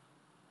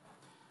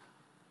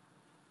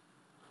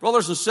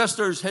 Brothers and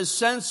sisters, his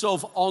sense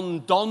of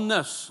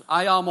undoneness,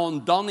 I am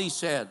undone, he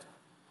said.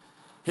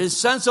 His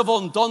sense of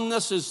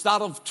undoneness is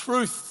that of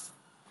truth.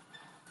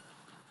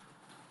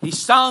 He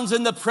stands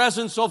in the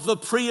presence of the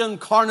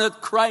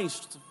pre-incarnate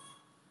Christ,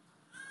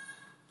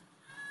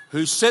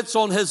 who sits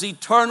on his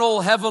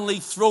eternal heavenly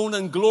throne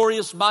in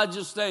glorious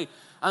majesty.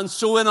 And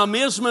so in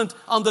amazement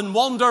and in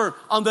wonder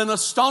and in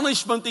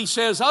astonishment, he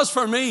says, as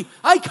for me,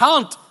 I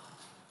can't.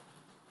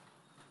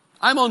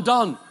 I'm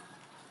undone.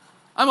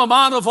 I'm a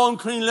man of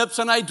unclean lips,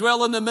 and I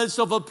dwell in the midst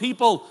of a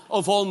people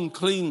of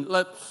unclean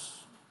lips.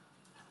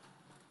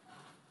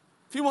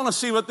 If you want to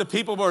see what the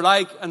people were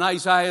like in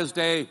Isaiah's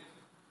day,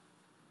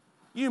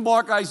 you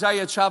mark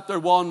Isaiah chapter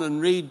 1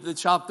 and read the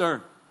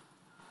chapter,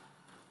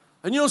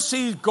 and you'll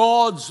see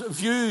God's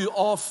view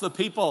of the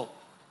people.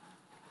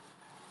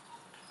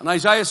 And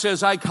Isaiah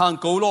says, I can't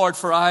go, Lord,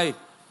 for I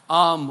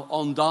am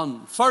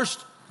undone.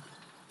 First,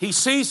 he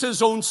sees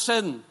his own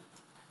sin.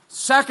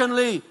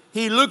 Secondly,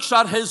 he looks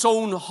at his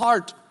own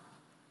heart.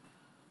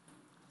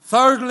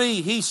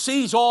 Thirdly, he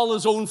sees all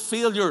his own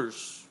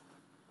failures.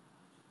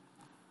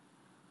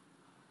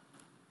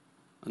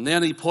 And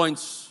then he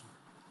points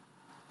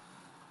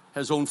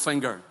his own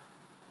finger.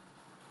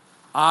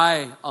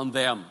 I and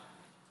them.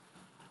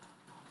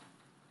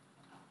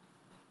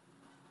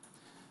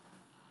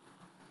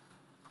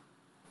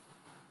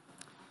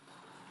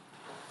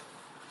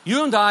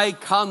 You and I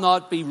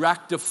cannot be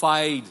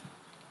rectified.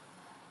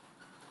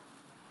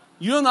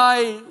 You and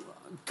I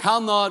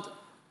cannot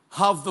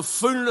have the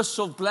fullness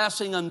of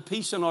blessing and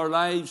peace in our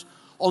lives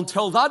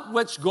until that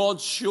which God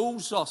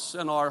shows us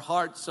in our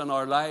hearts and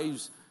our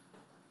lives,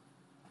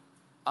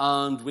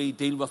 and we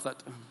deal with it.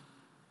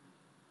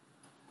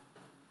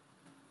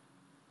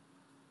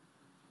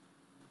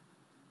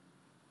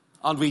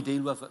 And we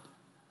deal with it.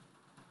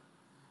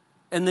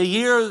 In the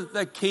year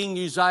that King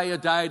Uzziah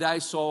died, I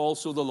saw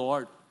also the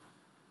Lord.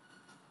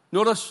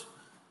 Notice,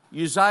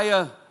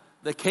 Uzziah,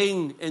 the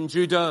king in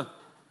Judah,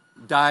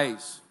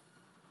 dies.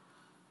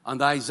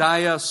 And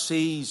Isaiah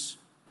sees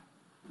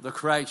the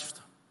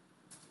Christ.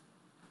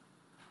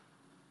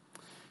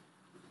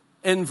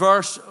 In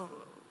verse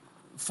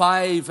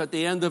 5, at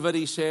the end of it,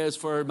 he says,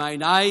 for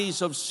mine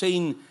eyes have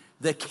seen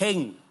the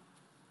King.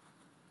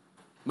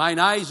 Mine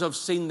eyes have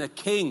seen the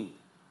King,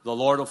 the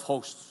Lord of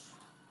hosts.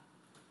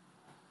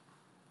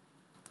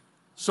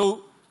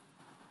 So,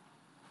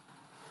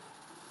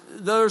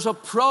 there's a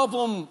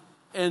problem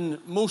in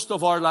most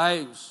of our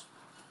lives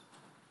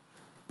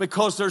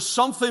because there's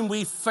something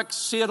we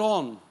fixate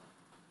on.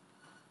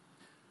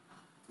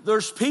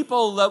 There's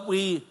people that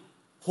we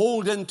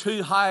hold in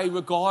too high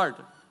regard.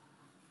 I'm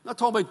not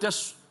talking about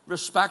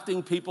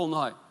disrespecting people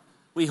now.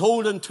 We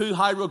hold in too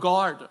high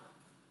regard.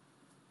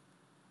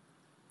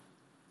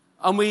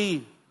 And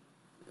we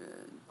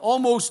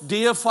almost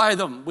deify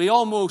them. We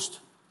almost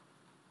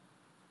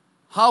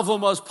have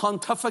them as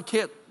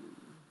pontificate.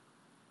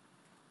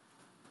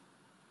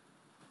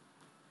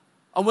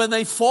 And when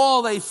they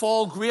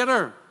fall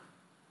greater.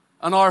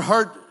 And our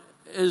hurt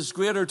is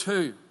greater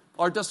too.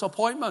 Our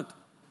disappointment.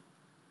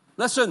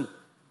 Listen,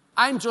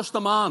 I'm just a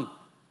man.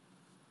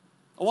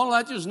 I want to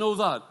let you know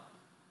that.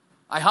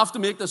 I have to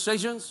make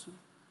decisions.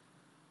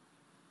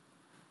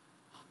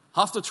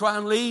 Have to try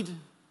and lead.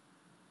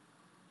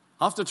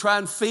 Have to try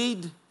and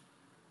feed.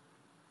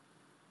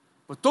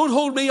 But don't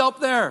hold me up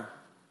there.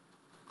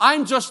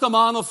 I'm just a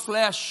man of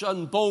flesh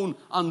and bone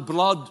and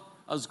blood,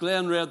 as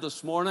Glenn read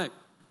this morning.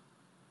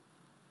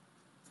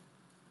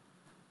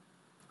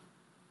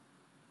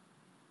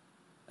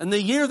 In the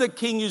year that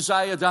King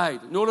Uzziah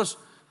died, notice,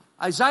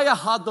 Isaiah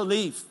had to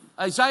leave.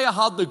 Isaiah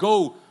had to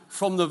go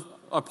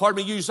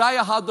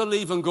Uzziah had to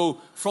leave and go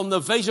from the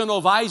vision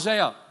of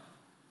Isaiah,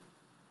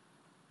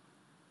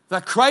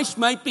 that Christ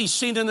might be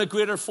seen in a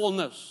greater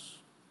fullness,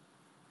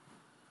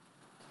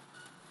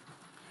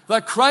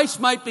 that Christ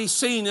might be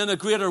seen in a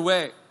greater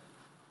way.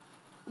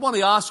 I want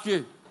to ask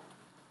you,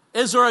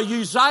 is there a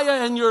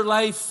Uzziah in your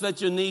life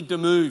that you need to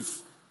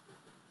move?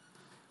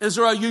 Is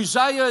there a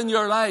Uzziah in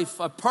your life,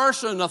 a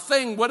person, a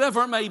thing,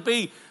 whatever it may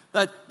be,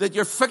 that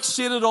you're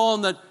fixated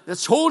on,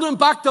 that's holding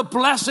back the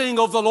blessing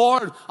of the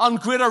Lord and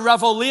greater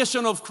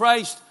revelation of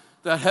Christ,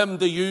 that Him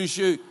to use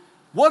you?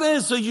 What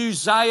is the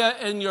Uzziah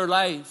in your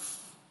life?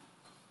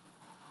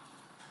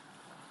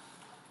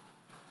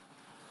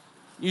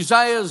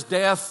 Uzziah's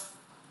death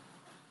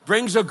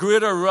brings a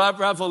greater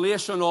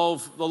revelation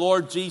of the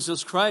Lord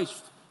Jesus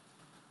Christ.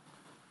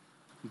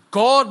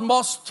 God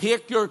must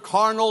take your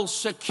carnal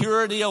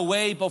security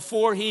away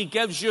before He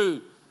gives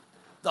you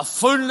the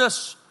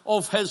fullness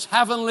of His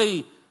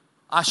heavenly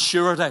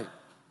assurity.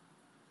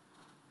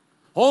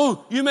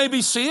 Oh, you may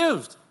be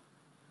saved,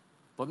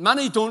 but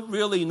many don't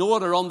really know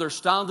it or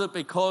understand it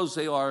because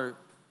they are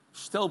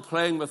still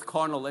playing with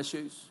carnal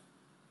issues.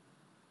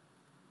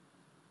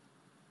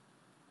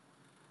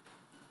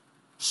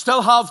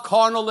 Still have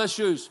carnal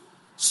issues,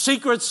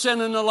 secret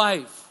sin in their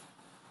life.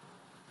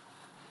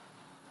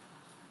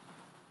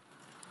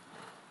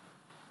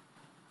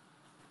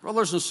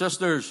 Brothers and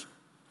sisters,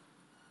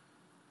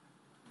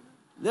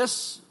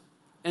 this,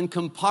 in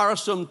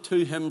comparison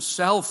to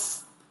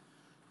himself,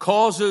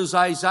 causes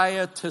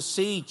Isaiah to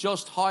see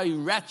just how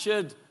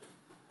wretched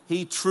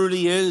he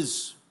truly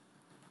is,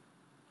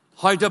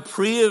 how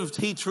depraved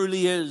he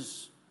truly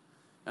is,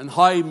 and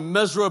how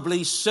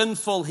miserably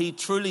sinful he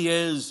truly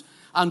is,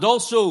 and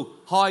also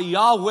how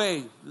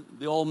Yahweh,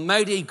 the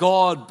Almighty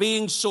God,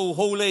 being so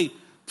holy,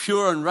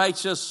 pure and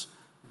righteous,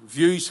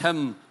 views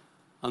him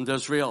and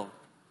Israel.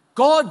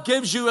 God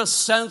gives you a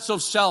sense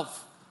of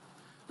self.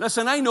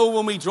 Listen, I know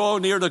when we draw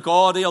near to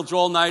God, He'll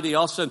draw nigh to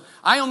us. And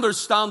I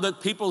understand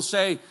that people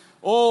say,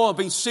 oh, I've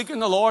been seeking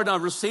the Lord and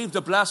I've received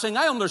a blessing.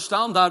 I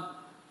understand that.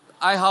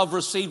 I have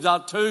received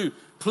that too.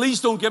 Please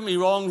don't get me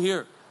wrong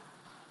here.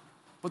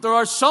 But there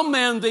are some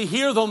men, they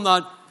hear them,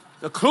 that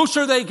the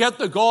closer they get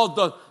to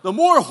God, the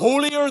more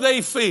holier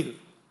they feel.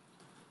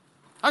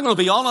 I'm going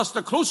to be honest,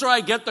 the closer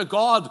I get to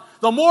God,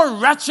 the more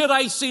wretched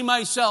I see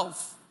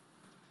myself.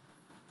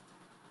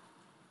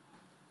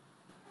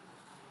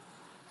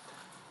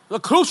 The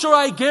closer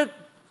I get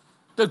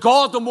to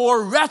God, the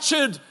more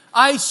wretched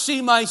I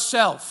see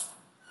myself.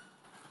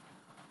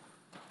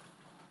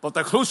 But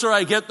the closer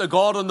I get to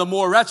God and the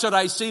more wretched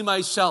I see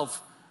myself,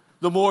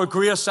 the more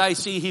grace I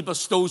see He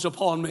bestows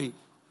upon me.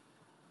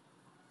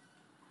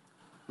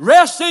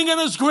 Resting in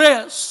His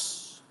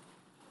grace.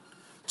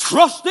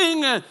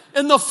 Trusting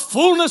in the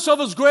fullness of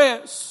His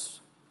grace.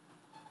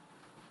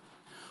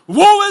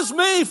 Woe is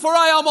me, for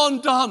I am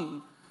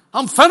undone.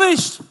 I'm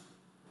finished.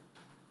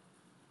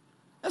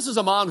 This is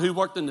a man who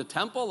worked in the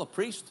temple, a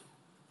priest.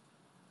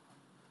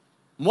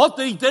 And what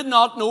they did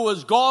not know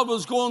is God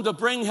was going to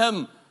bring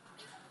him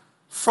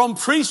from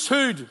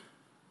priesthood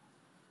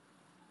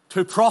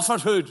to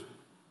prophethood.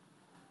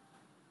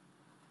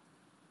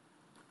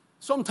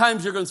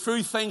 Sometimes you're going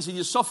through things and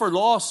you suffer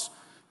loss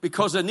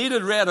because it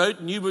needed read out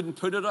and you wouldn't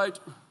put it out.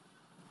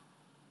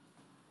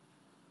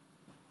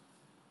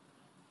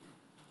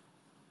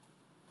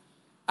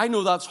 I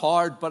know that's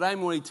hard, but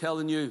I'm only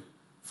telling you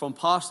from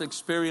past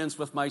experience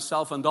with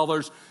myself and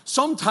others,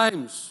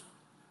 sometimes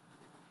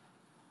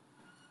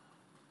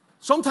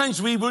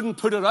we wouldn't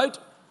put it out.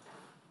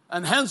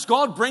 And hence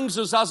God brings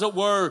us, as it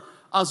were,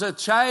 as a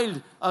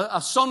child, a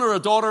son or a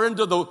daughter,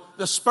 into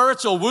the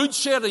spiritual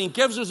woodshed, and He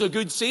gives us a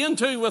good seeing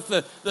to with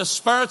the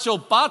spiritual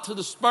bat,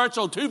 the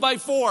spiritual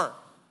 2x4.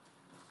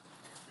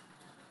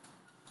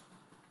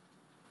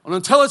 And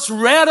until it's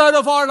read out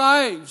of our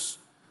lives,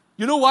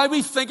 you know why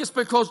we think? It's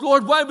because,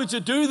 Lord, why would you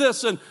do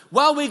this? And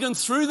while we go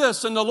through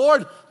this, and the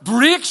Lord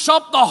breaks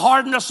up the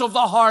hardness of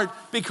the heart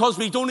because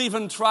we don't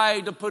even try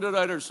to put it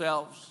out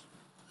ourselves.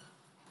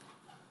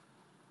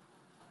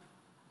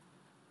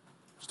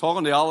 I was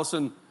talking to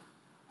Alison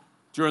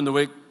during the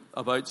week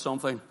about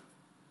something.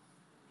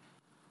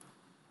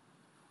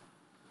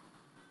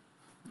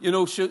 You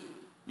know,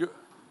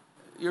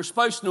 your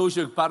spouse knows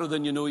you better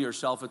than you know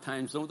yourself at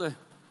times, don't they?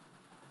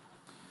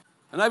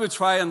 And I would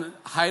try and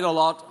hide a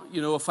lot.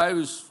 You know, if I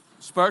was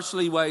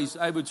spiritually wise,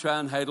 I would try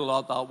and hide a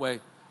lot that way.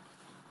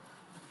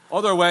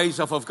 Otherwise,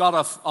 if I've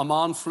got a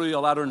man flu, I'll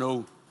let her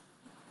know.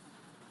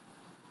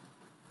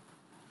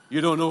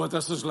 You don't know what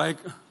this is like.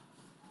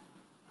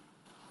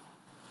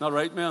 Not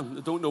right, man?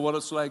 They don't know what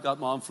it's like. That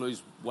man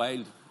flu's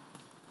wild.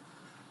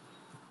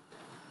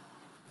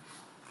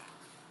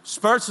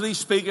 Spiritually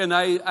speaking,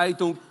 I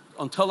don't,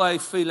 until I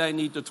feel I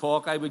need to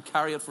talk, I would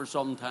carry it for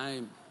some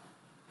time.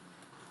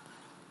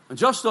 And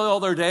just the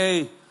other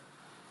day,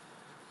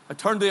 I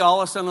turned to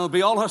Alison, and I'll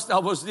be honest, I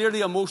was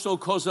nearly emotional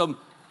because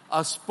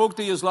I spoke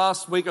to you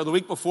last week or the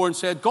week before and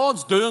said,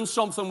 God's doing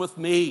something with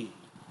me.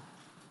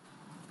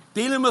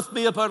 Dealing with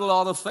me about a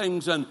lot of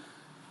things. And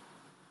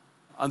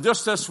And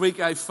just this week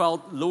I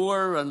felt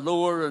lower and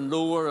lower and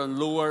lower and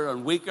lower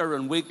and weaker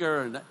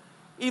and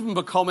even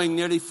becoming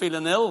nearly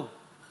feeling ill.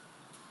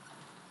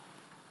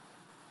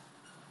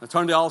 I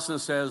turned to Alison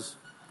and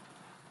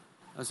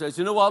I said,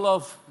 you know what,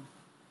 love?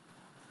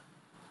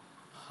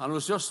 And I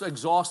was just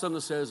exhausted and I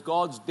says,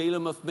 God's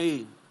dealing with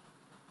me.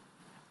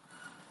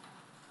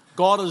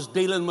 God is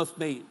dealing with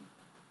me.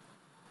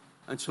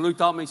 And she looked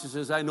at me and she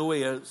says, I know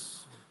he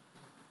is.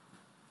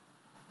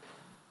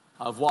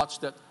 I've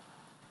watched it.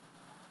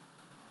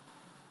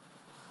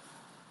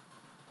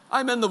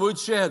 I'm in the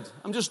woodshed.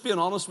 I'm just being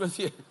honest with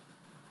you.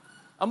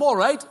 I'm all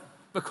right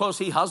because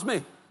he has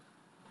me.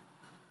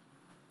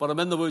 But I'm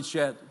in the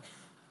woodshed.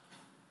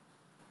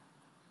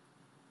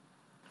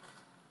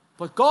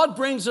 But God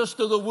brings us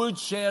to the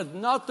woodshed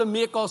not to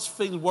make us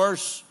feel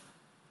worse,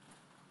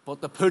 but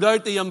to put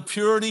out the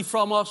impurity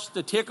from us,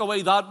 to take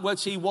away that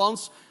which he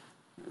wants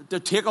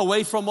to take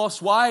away from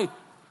us. Why?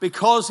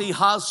 Because he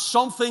has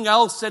something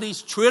else that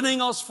he's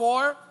training us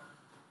for.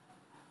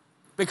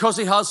 Because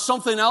he has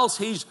something else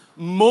he's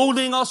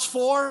molding us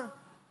for.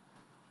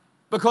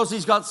 Because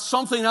he's got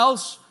something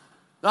else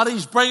that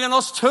he's bringing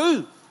us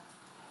to.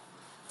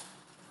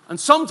 And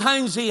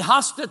sometimes he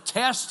has to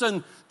test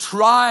and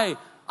try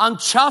and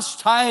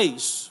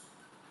chastise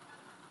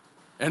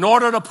in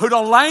order to put a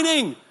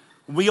lining.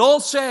 We all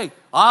say,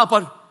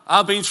 but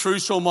I've been through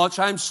so much,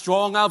 I'm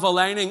strong, I have a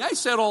lining. I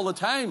say it all the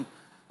time.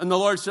 And the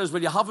Lord says,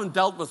 well, you haven't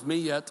dealt with me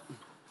yet.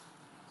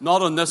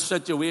 Not in this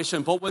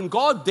situation. But when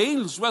God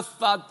deals with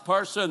that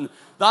person,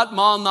 that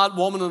man, that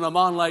woman, and a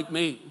man like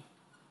me,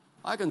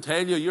 I can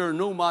tell you, you're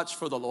no match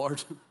for the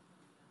Lord.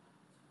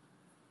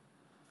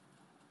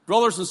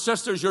 Brothers and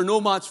sisters, you're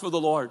no match for the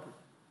Lord.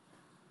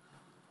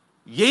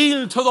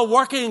 Yield to the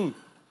working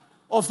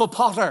of the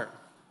potter.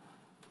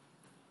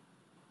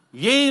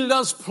 Yield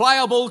as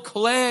pliable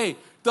clay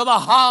to the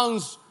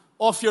hands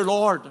of your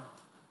Lord,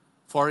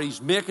 for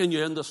he's making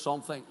you into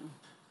something.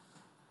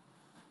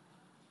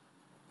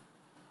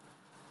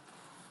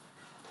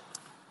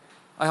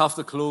 I have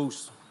to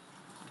close.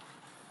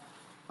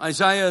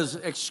 Isaiah's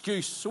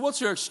excuse. So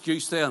what's your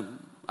excuse then?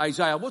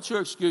 Isaiah, what's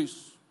your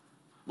excuse?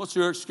 What's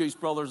your excuse,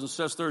 brothers and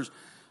sisters,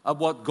 of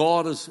what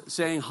God is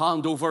saying,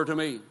 hand over to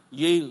me,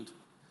 yield?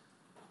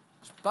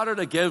 It's better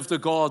to give to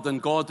God than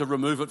God to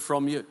remove it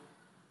from you.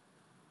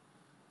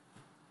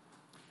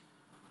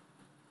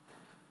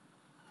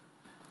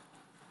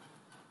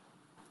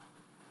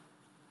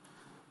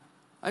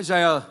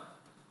 Isaiah,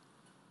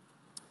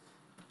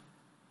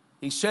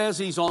 he says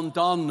he's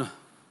undone.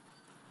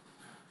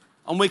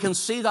 And we can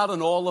see that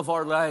in all of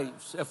our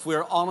lives if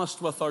we're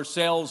honest with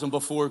ourselves and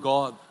before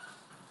God.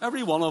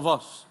 Every one of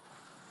us.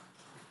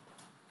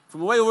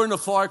 From way over in the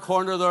far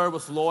corner there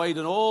with Lloyd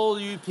and all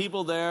you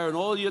people there and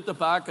all you at the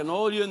back and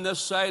all you on this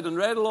side and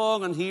right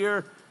along and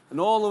here and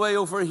all the way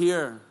over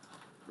here.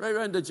 Right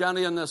round to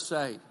Jenny on this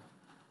side.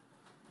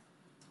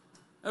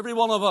 Every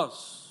one of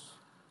us.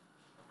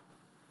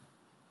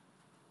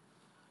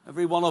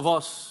 Every one of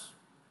us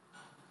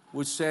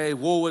would say,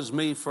 woe is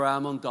me, for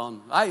I'm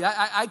undone.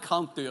 I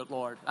can't do it,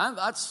 Lord.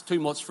 That's too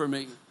much for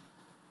me.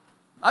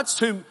 It's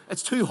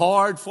too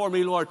hard for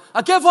me, Lord.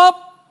 I give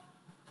up.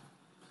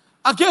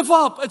 I give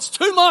up. It's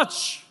too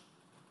much.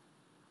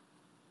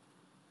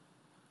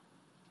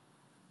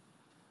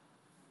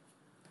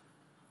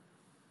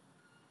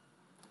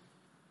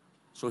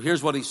 So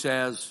here's what he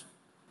says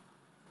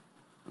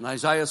in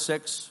Isaiah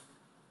 6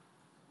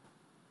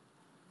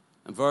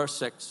 and verse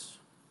 6.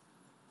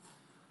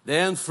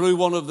 Then flew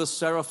one of the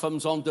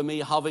seraphims unto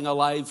me, having a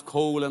live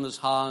coal in his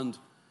hand,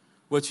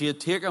 which he had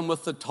taken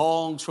with the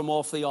tongs from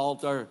off the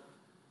altar.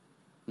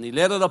 And he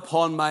laid it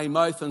upon my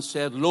mouth and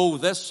said, Lo,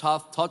 this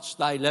hath touched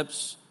thy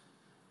lips,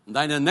 and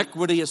thine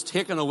iniquity is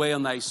taken away,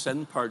 and thy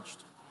sin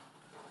purged.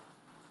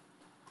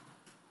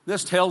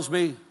 This tells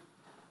me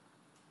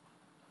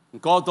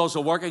when God does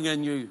a working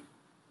in you,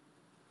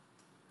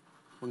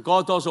 when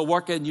God does a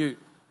work in you,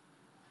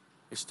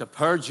 it's to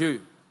purge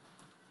you.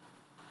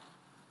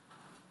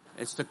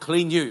 It's to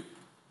clean you.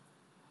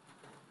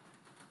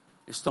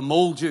 It's to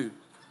mold you.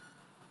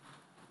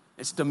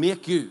 It's to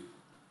make you.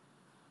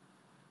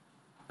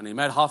 And he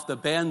might have to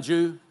bend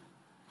you.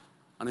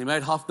 And he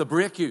might have to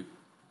break you.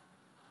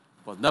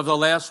 But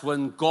nevertheless,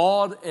 when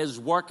God is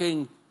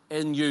working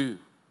in you,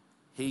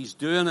 he's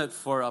doing it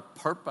for a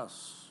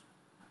purpose.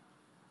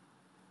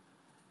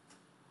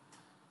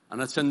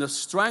 And it's in the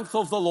strength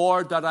of the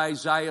Lord that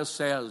Isaiah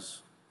says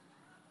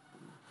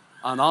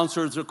and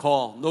answers the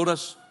call.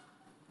 Notice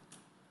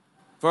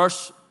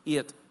verse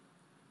 8.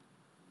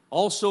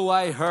 Also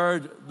I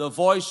heard the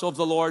voice of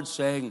the Lord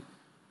saying,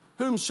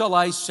 whom shall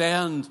I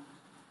send,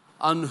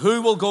 and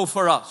who will go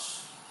for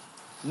us?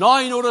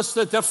 Now notice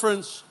the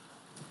difference.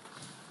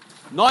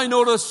 Now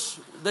notice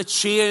the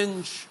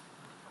change.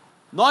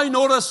 Now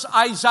notice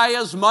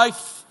Isaiah's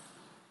mouth.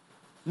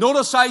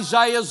 Notice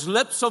Isaiah's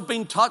lips have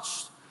been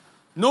touched.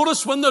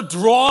 Notice when the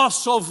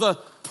dross of the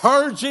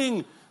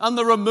purging and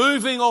the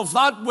removing of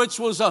that which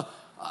was a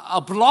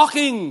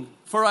blocking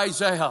for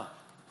Isaiah.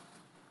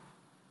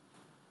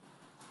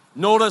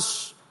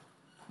 Notice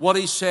what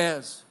he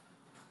says.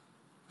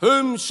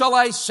 Whom shall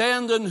I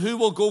send, and who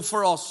will go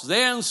for us?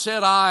 Then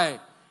said I,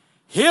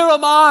 Here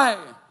am I,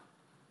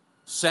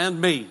 send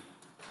me.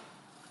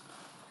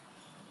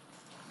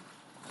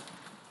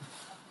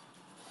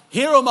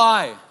 Here am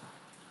I,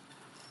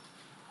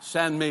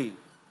 send me.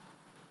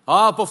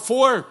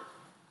 Before,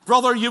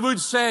 brother, you would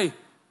say,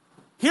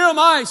 Here am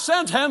I,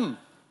 send him.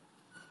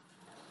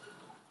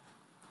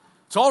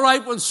 It's all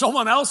right when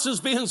someone else is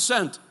being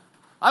sent.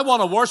 I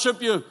want to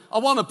worship you. I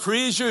want to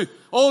praise you.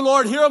 Oh,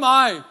 Lord, here am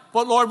I.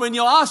 But, Lord, when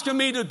you're asking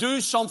me to do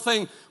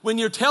something, when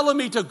you're telling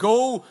me to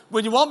go,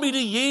 when you want me to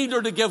yield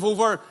or to give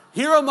over,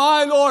 here am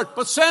I, Lord.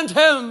 But send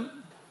him.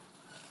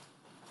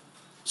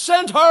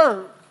 Send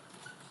her.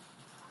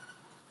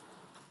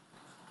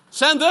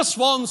 Send this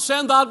one.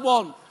 Send that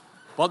one.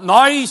 But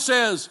now he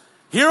says,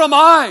 here am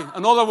I.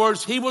 In other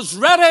words, he was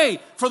ready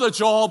for the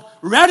job,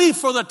 ready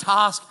for the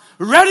task,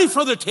 ready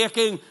for the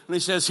taking. And he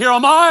says, here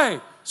am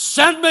I.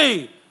 Send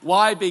me.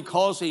 Why?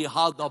 Because he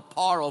had the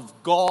power of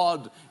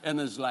God in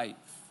his life.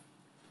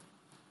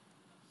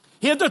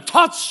 He had the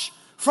touch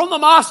from the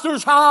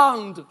Master's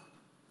hand.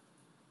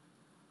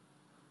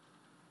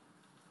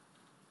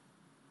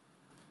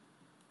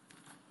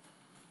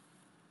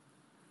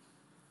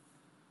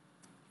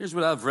 Here's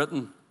what I've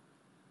written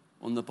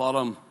on the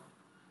bottom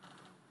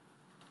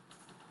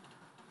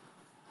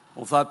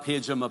of that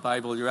page in my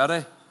Bible. You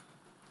ready?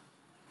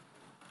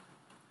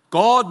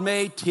 God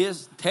may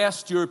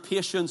test your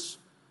patience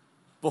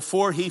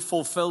before he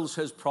fulfills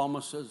his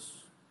promises.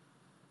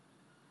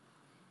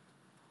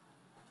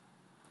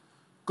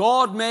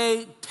 God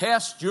may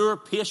test your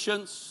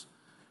patience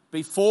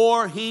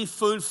before he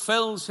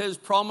fulfills his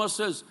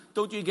promises.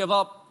 Don't you give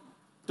up.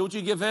 Don't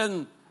you give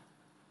in.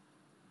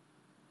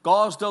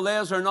 God's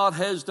delays are not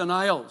his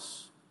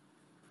denials.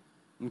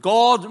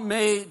 God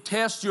may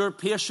test your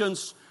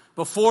patience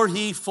before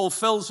he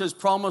fulfills his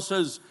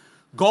promises.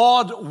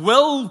 God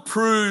will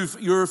prove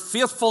your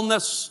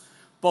faithfulness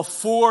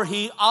before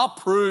he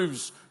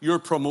approves your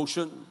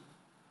promotion.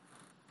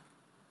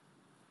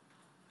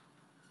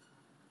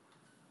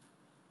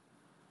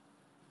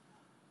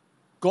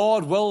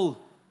 God will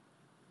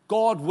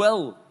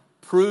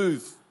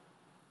prove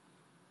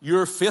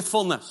your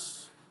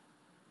faithfulness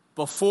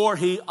before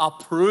he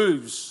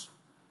approves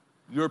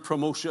your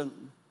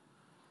promotion.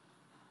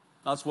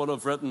 That's what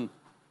I've written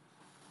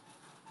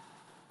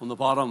on the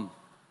bottom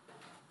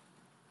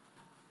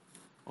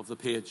of the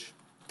page.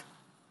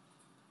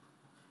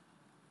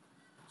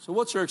 So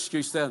what's your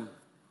excuse then?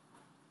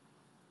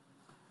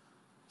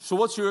 So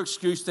what's your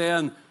excuse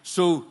then?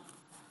 So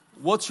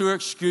what's your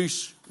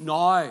excuse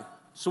now?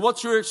 So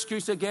what's your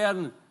excuse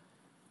again?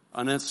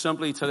 And it's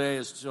simply today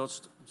is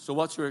just, so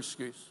what's your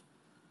excuse?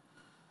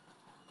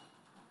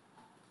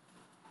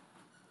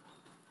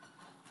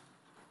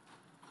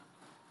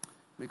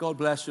 May God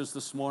bless us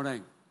this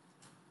morning.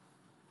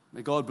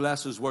 May God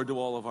bless his word to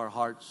all of our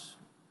hearts.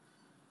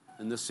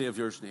 In the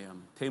Savior's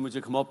name. Team, would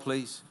you come up,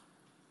 please?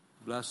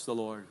 Bless the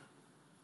Lord.